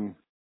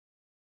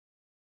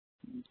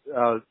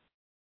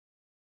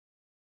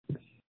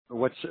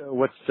 what's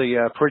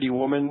the Pretty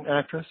Woman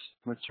actress?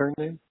 What's her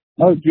name?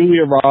 Oh,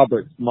 Julia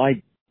Roberts.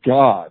 My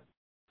God.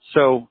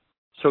 So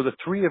the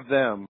 3 of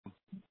them,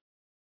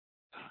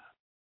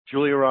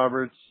 Julia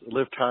Roberts,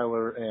 Liv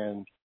Tyler,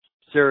 and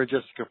Sarah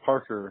Jessica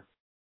Parker.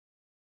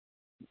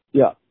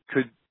 Yeah.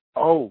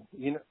 Hold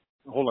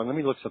on, let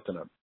me look something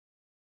up.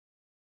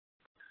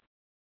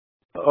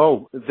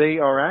 Oh, they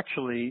are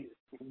actually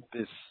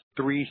this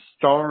 3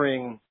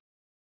 starring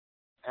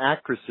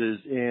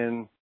actresses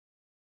in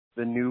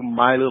the new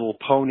My Little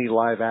Pony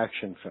live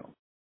action film.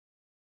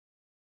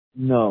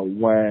 No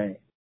way.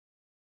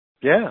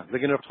 Yeah, they're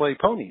going to play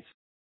ponies.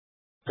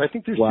 I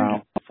think they're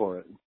suited for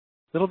it.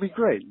 It'll be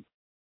great.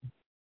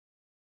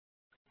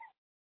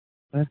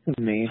 That's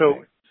amazing.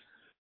 So,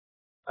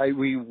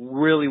 we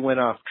really went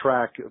off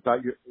track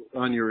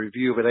on your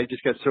review, but I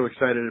just got so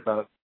excited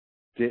about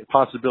the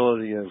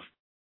possibility of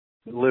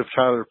Liv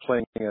Tyler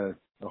playing a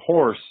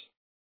horse.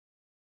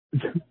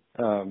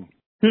 So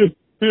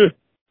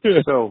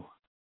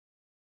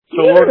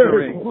Lord of the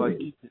Rings, like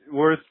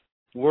worth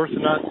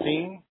not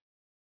seeing.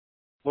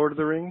 Lord of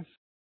the Rings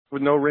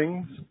with no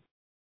rings.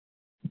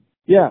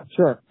 Yeah,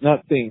 sure,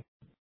 not seeing.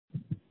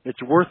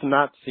 It's worth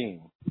not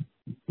seeing.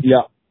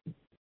 Yeah,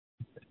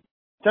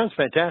 sounds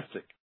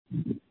fantastic.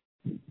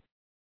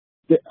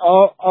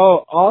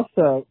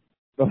 Also,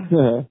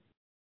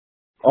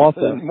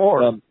 Awesome.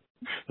 More.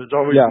 There's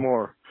always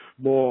more.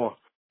 More.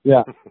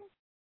 Yeah.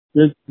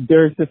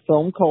 There's a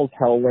film called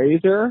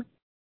Hellraiser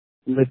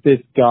with this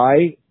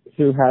guy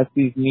who has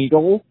these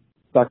needles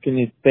stuck in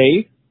his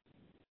face,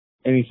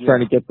 and he's trying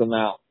to get them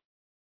out.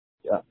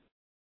 Yeah.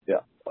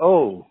 Yeah.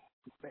 Oh,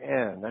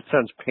 man, that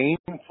sounds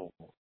painful.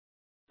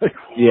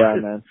 Yeah,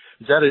 man.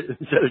 Is that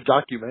a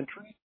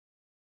documentary?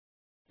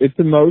 It's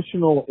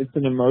emotional. It's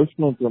an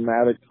emotional,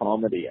 dramatic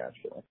comedy,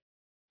 actually.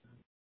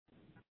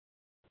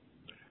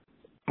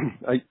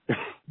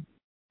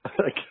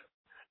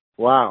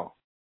 Wow.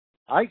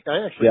 I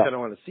actually kind of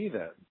want to see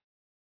that.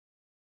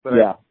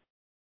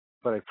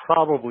 But I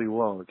probably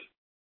won't.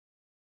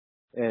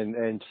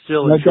 And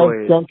still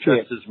enjoy it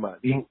just as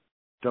much.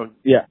 Don't.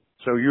 Yeah.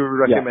 So you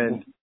would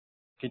recommend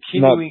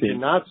continuing to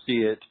not see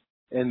it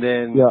and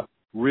then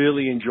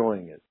really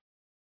enjoying it.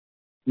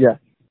 Yeah.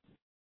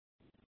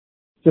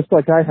 Just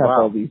like I have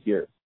all these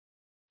years.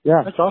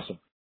 Yeah. That's awesome.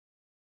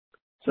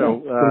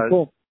 So,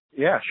 cool.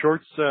 Yeah,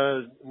 Short's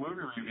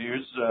movie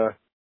reviews,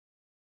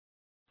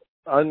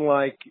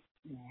 unlike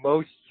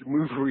most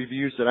movie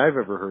reviews that I've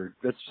ever heard,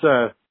 that's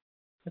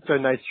a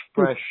nice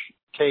fresh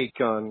take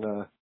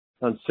on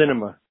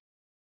cinema.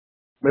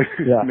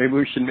 Maybe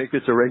we should make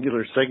this a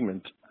regular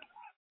segment.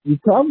 You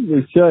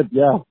probably should,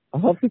 yeah.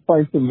 I'll have to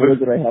find some more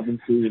that I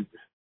haven't seen.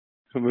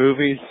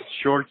 Movies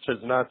Shorts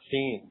has not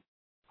seen.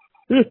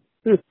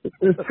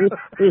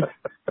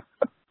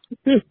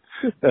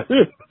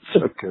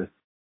 So good.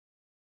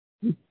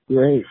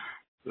 Great.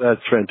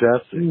 That's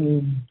fantastic.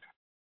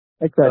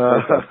 I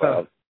cracked myself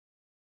up.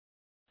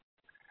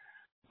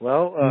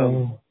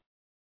 Well,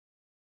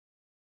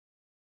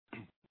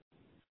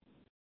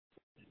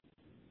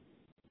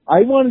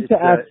 I wanted to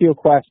ask you a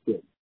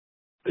question.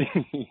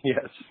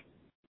 Yes.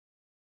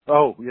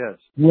 Oh, yes.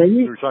 When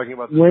we were talking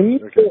about when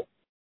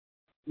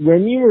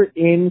you were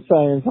in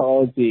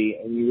Scientology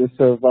and you were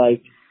sort of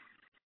like,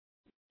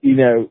 you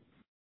know,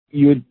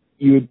 you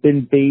had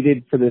been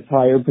baited for this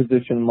higher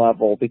position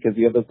level because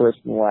the other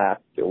person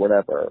left or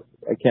whatever.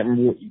 I can't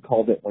remember what you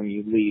called it when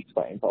you leave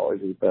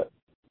Scientology, but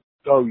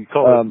you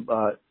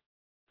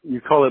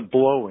call it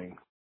blowing.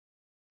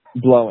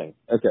 Blowing.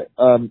 Okay.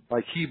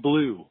 Like he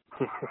blew.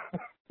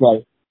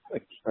 Right.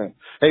 Hey,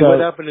 so, what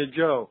happened to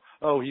Joe?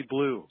 Oh, he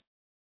blew.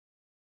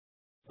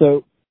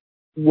 So,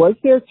 was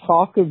there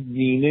talk of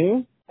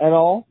Xenu at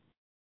all?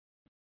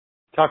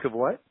 Talk of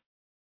what?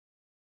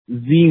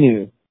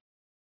 Xenu.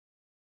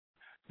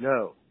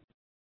 No.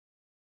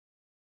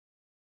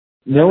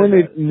 No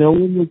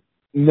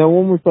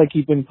one was like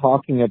even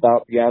talking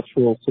about the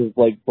actual sort of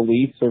like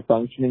beliefs or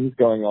functionings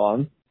going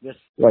on. Yes.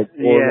 Like,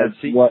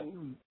 what?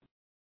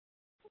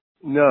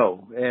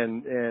 No,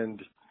 and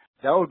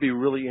that would be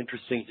really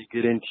interesting to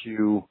get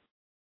into,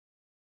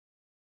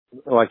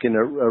 like in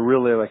a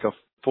really like a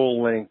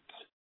full length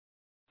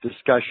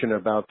discussion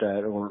about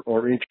that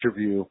or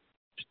interview,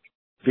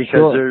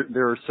 because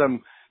there are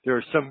some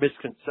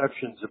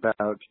misconceptions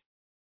about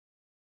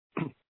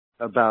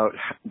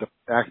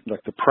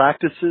the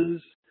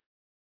practices,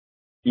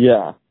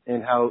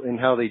 and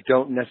how they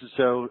don't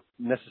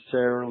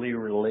necessarily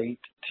relate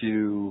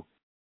to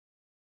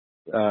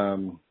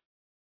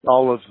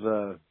all of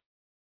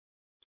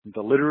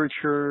the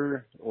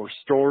literature or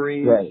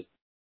stories. Right.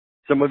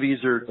 Some of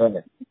these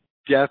are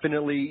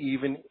definitely,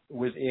 even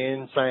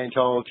within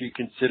Scientology,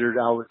 considered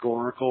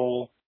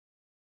allegorical,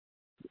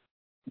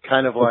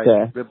 kind of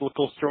like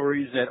biblical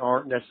stories that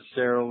aren't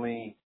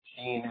necessarily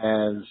seen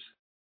as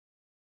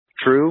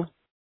true.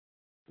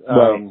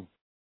 Right.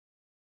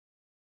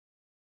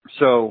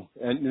 So,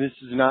 and this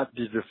is not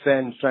to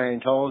defend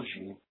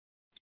Scientology,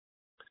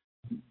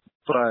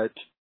 but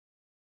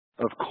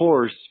of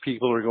course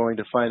people are going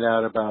to find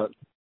out about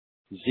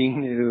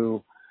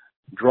Xenu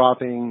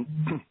dropping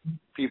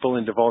people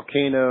into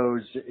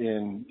volcanoes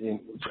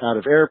out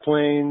of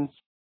airplanes,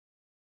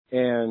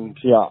 and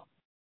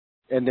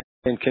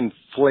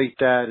conflate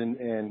that,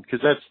 and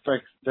because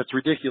that's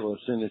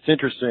ridiculous, and it's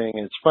interesting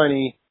and it's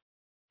funny,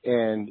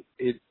 and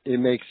it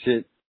makes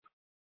it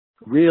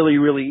really,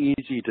 really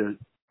easy to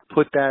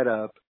put that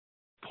up,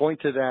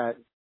 point to that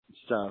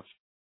stuff,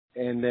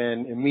 and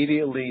then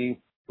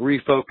immediately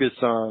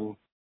refocus on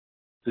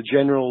the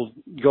general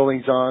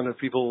goings on of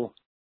people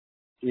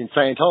in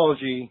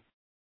Scientology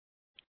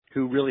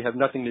who really have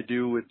nothing to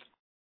do with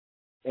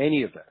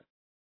any of that.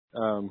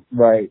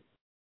 Right.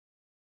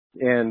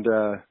 And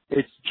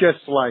it's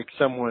just like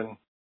someone,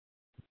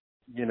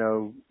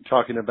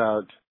 talking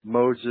about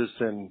Moses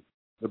and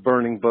the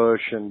burning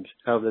bush and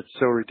how that's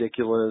so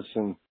ridiculous,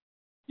 and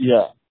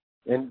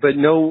but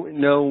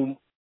no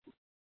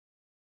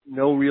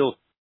real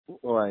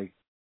like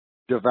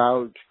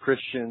devout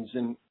Christians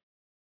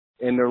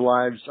in their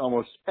lives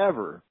almost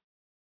ever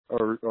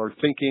are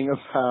thinking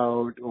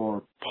about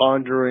or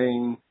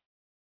pondering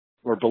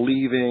or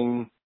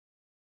believing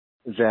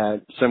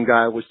that some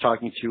guy was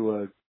talking to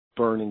a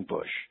burning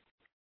bush.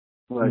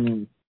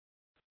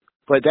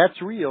 But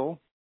that's real.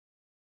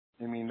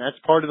 I mean, that's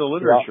part of the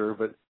literature,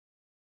 but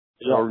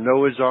or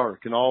Noah's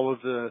Ark and all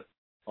of the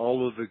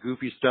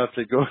goofy stuff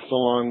that goes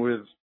along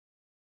with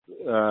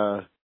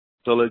the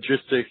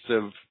logistics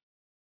of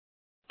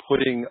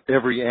putting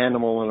every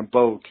animal in a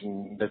boat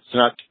and that's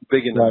not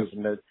big enough,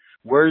 and that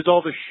where does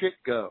all the shit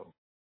go?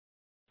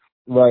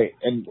 Right,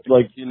 and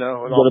like, and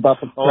what about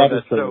the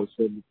predators?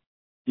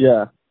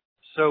 Yeah.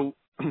 So,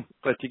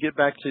 but to get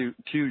back to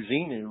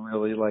Xenu,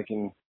 really,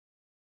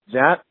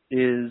 that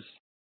is,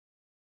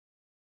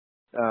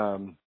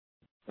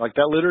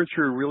 that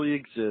literature really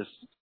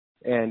exists,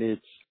 and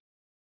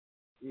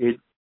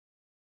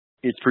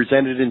it's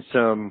presented in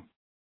some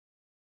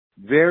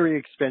very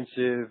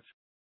expensive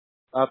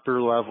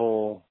upper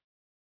level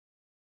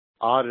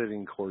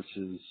auditing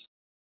courses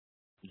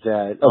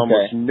that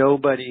almost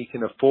nobody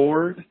can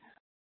afford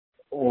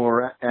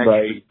or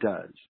actually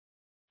does.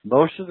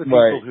 Most of the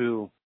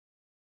people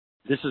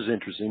this is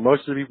interesting,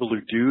 most of the people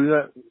who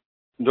do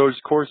those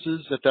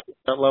courses at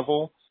that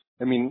level,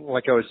 I mean,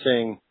 like I was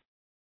saying,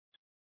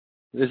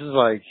 this is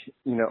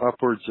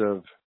upwards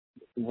of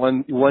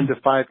 $1,000 to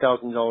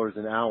 $5,000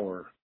 an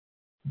hour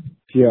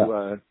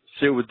to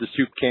sit with the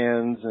soup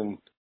cans and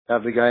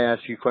have the guy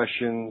ask you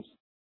questions.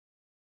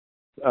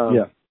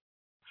 A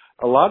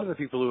lot of the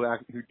people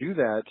who do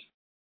that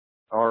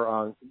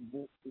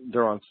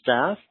they're on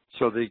staff,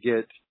 so they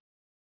get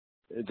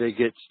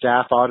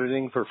staff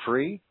auditing for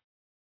free.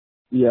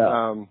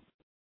 Yeah.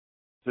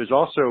 There's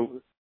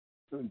also,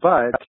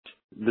 but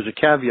there's a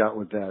caveat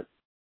with that.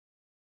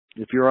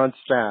 If you're on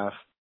staff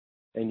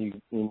and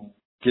you're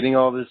getting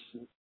all this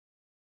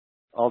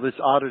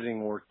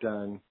auditing work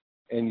done,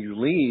 and you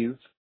leave,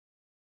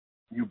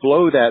 you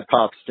blow that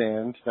pop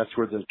stand. That's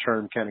where the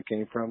term kind of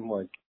came from,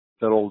 like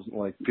that old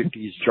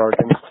 50s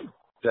jargon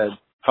that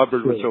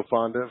Hubbard was so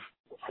fond of.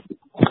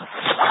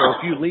 So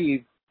if you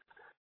leave,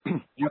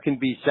 you can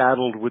be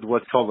saddled with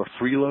what's called a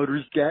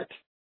freeloader's debt,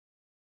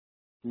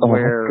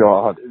 where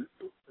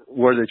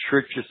the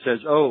trick just says,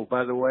 oh,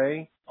 by the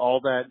way,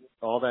 all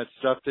that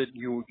stuff that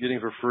you were getting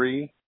for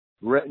free,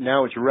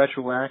 now it's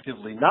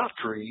retroactively not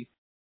free,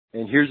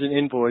 and here's an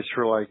invoice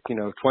for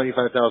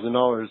 $25,000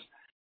 or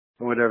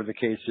whatever the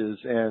case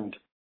is, and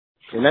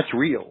that's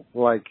real.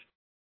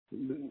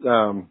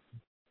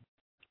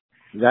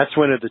 That's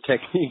one of the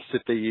techniques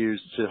that they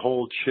use to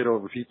hold shit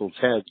over people's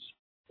heads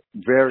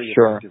very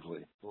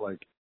effectively.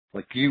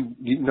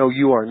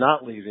 You are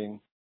not leaving,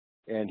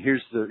 and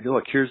here's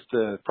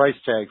the price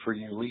tag for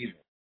you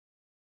leaving.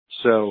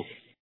 So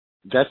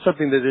that's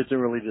something that isn't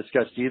really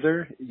discussed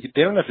either.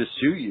 They don't have to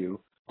sue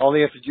you. All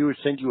they have to do is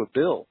send you a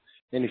bill,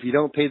 and if you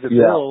don't pay the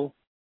bill,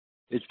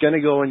 it's going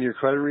to go in your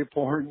credit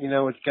report.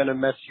 It's going to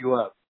mess you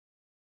up.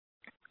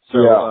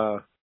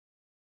 So,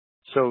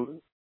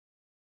 so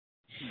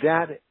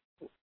that,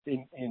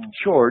 in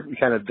short,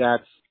 kind of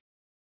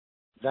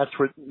that's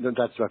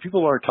what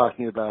people aren't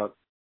talking about.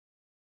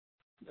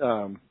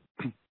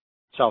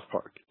 South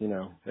Park, and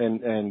all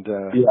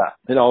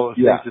the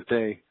things that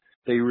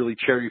they really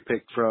cherry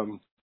pick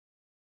from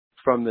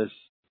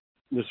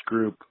this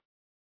group,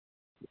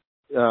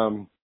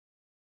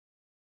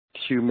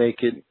 to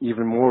make it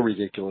even more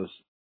ridiculous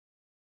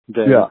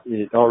than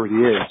it already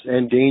is,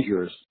 and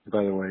dangerous,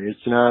 by the way.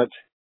 It's not,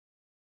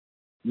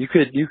 you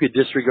could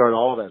disregard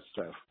all that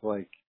stuff,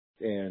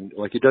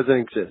 it doesn't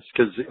exist,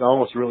 because it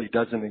almost really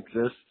doesn't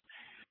exist.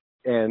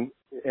 And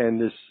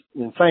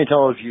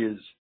Scientology is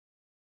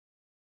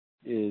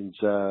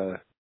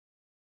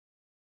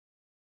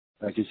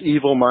it's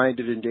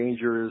evil-minded and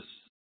dangerous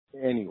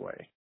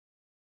anyway.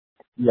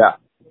 Yeah.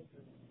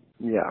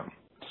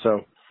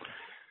 So,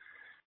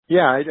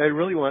 I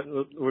really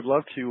would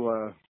love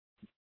to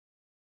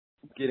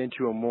get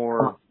into a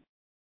more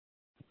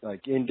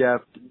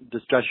in-depth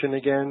discussion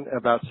again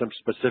about some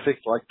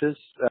specifics like this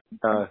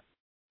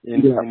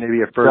in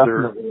maybe a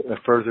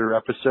further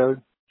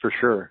episode, for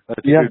sure. I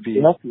think it would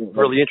be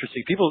really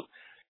interesting.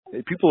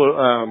 People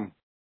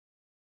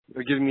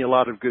are giving me a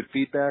lot of good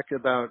feedback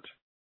about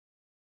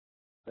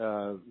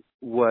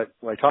what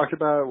I talked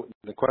about,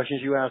 the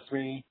questions you asked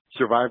me,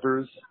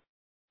 survivors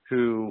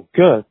who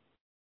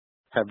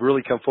have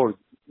really come forward.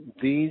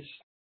 These,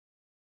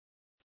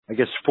 I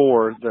guess,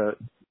 4, the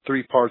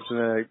 3 parts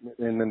and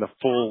then the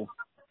full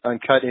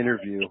uncut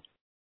interview.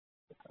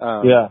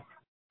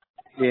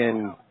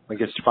 In, I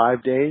guess,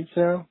 5 days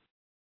now.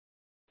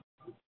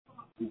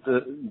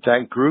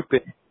 That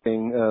grouping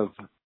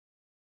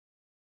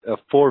of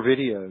 4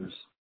 videos,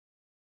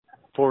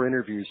 4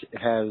 interviews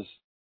has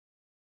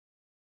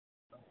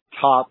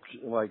topped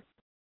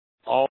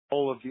all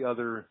of the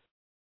other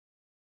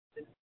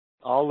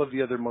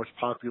most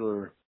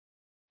popular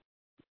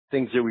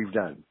things that we've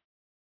done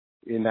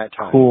in that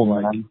time. Cool,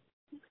 man.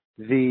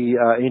 The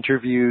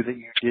interview that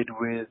you did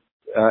with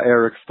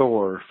Eric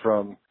Thor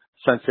from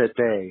Sunset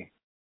Bay.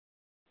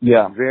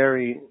 Yeah.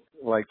 Very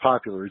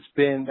popular.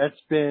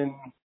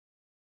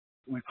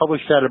 We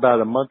published that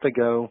about a month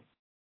ago.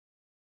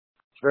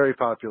 It's very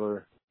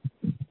popular.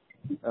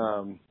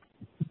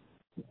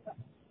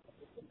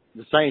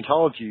 The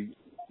Scientology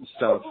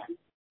stuff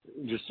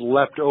just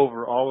leapt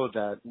over all of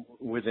that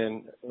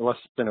within less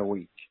than a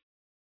week.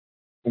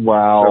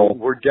 Wow. So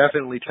we're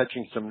definitely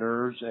touching some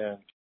nerves,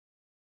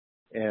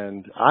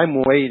 And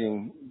I'm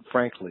waiting,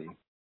 frankly,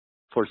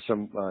 for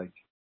some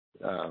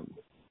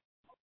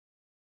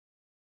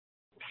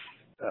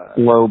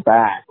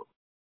blowback,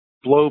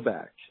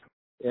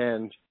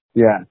 and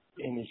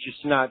it's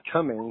just not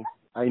coming.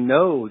 I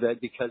know that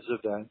because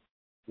of the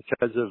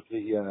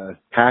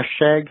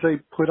hashtags I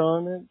put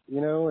on it,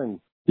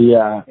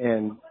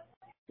 and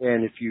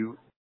if you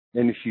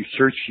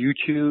search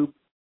YouTube,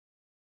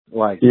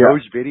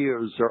 those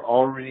videos are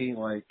already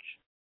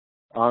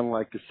on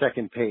the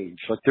second page,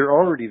 they're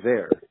already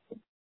there.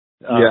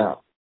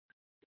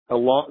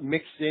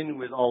 Mixed in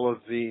with all of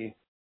the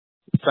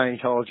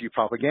Scientology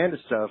propaganda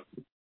stuff,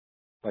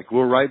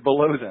 we're right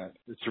below that.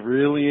 It's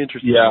really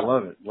interesting. I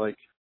love it.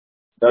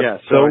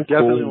 So I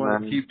definitely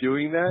want to keep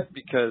doing that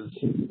because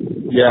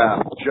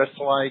just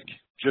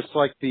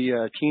like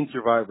the teen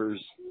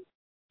survivors,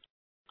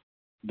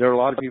 there are a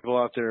lot of people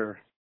out there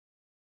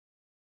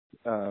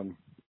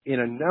in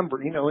a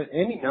number, in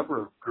any number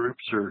of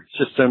groups or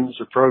systems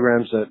or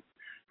programs that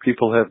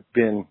people have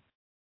been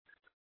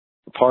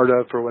a part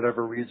of for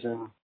whatever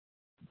reason.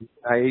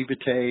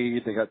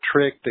 Naivete, they got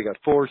tricked, they got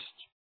forced.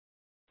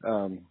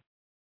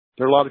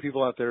 There are a lot of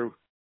people out there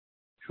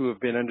who have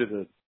been under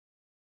the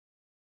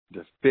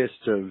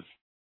fist of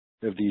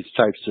these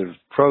types of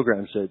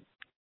programs that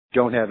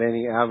don't have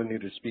any avenue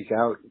to speak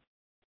out,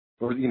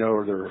 or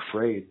or they're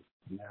afraid.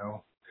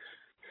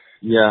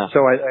 So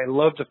I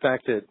love the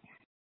fact that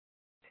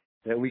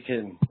we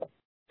can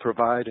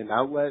provide an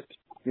outlet,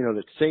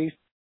 that's safe,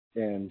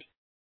 and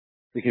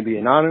it can be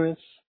anonymous.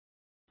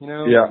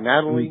 Like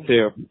Natalie, me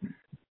too.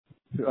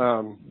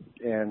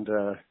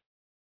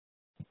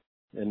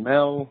 And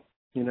Mel,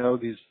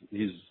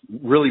 these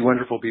really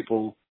wonderful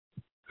people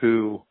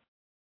who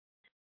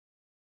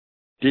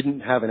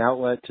didn't have an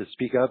outlet to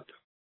speak up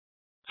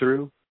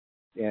through,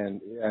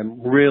 and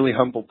I'm really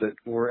humbled that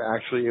we're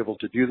actually able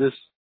to do this.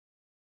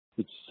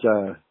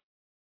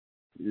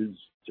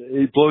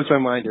 It blows my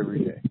mind every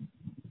day.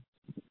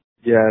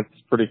 Yeah,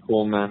 it's pretty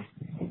cool, man.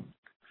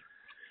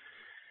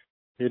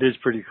 It is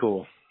pretty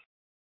cool.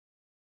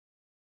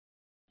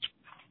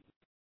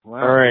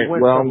 Wow. All right.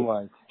 We went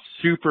from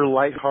super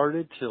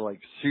lighthearted to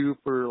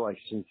super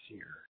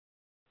sincere.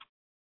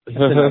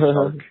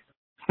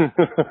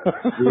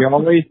 We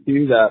always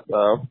do that,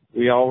 though.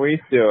 We always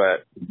do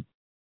it.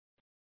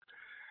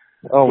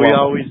 We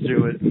always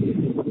do it.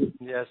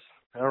 Yes.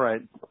 All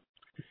right.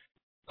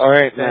 All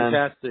right,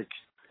 fantastic.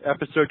 Man.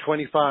 Episode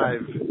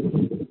 25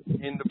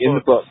 in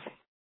the book.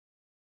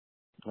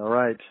 All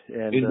right.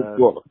 And in the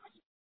book.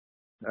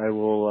 I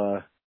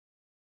will.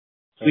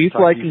 Please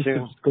like and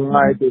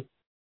subscribe.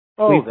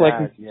 Please like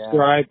and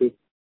subscribe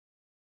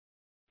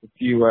if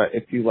you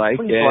like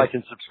Please it. Like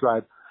and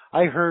subscribe.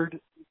 I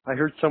heard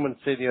someone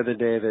say the other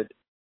day that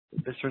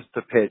this was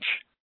the pitch.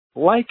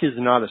 Like is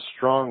not a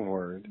strong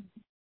word.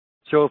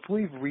 So if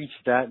we've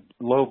reached that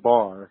low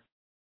bar,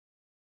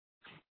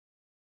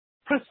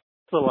 press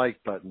the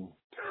like button.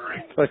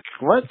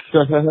 What?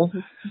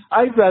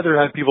 I'd rather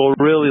have people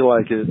really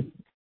like it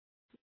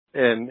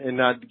and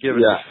not give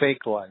it a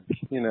fake like.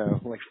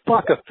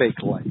 Fuck a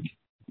fake like.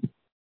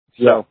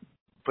 So,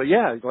 but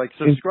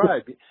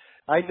subscribe.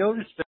 I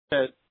noticed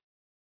that,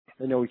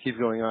 I know we keep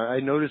going on, I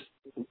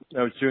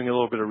was doing a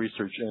little bit of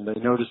research, and I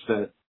noticed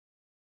that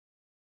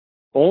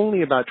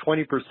only about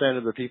 20%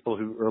 of the people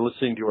who are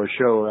listening to our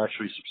show are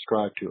actually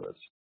subscribed to us.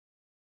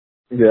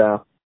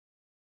 Yeah.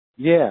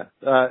 Yeah.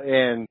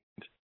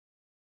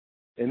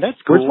 And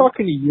that's cool. We're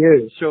talking to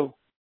you. So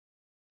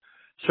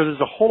there's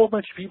a whole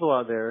bunch of people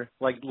out there,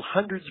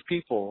 hundreds of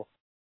people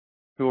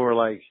who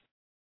are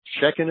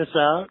checking us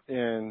out,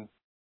 and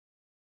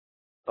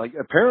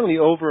apparently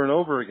over and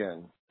over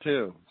again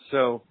too.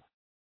 So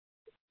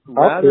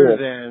rather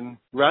than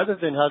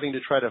having to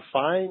try to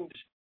find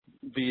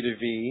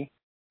V2V,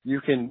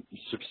 you can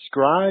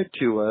subscribe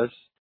to us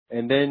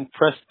and then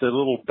press the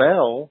little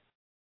bell,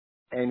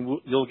 and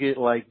you'll get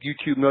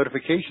YouTube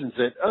notifications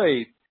that,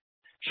 hey,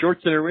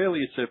 Shorts and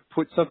Aurelius have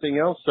put something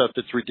else up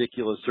that's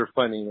ridiculous or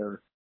funny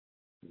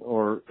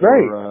or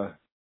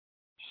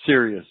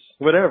serious,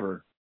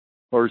 whatever,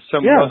 or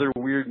some other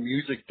weird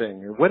music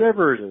thing or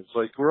whatever it is.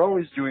 We're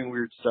always doing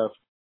weird stuff.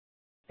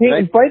 Hey,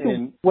 and by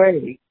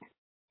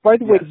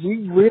the way,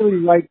 we really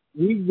like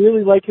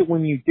it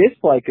when you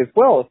dislike as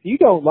well. If you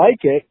don't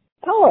like it,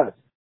 tell us.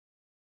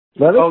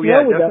 Let us know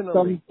that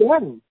thumbs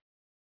down.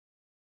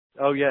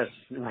 Oh yes,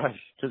 right.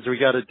 Because we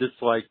got a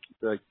dislike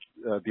the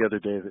other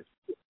day.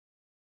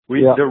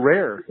 They're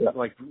rare. Yeah.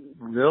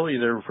 Really,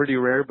 they're pretty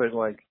rare. But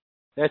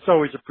that's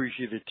always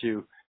appreciated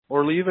too.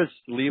 Or leave a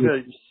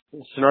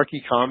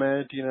snarky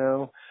comment.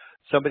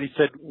 Somebody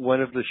said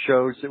one of the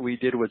shows that we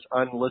did was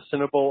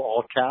unlistenable,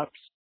 all caps.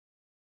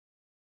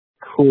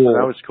 Cool.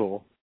 That was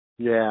cool.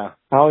 Yeah.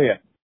 Hell yeah.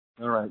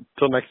 All right.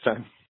 Till next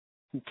time.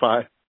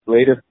 Bye.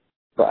 Later.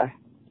 Bye.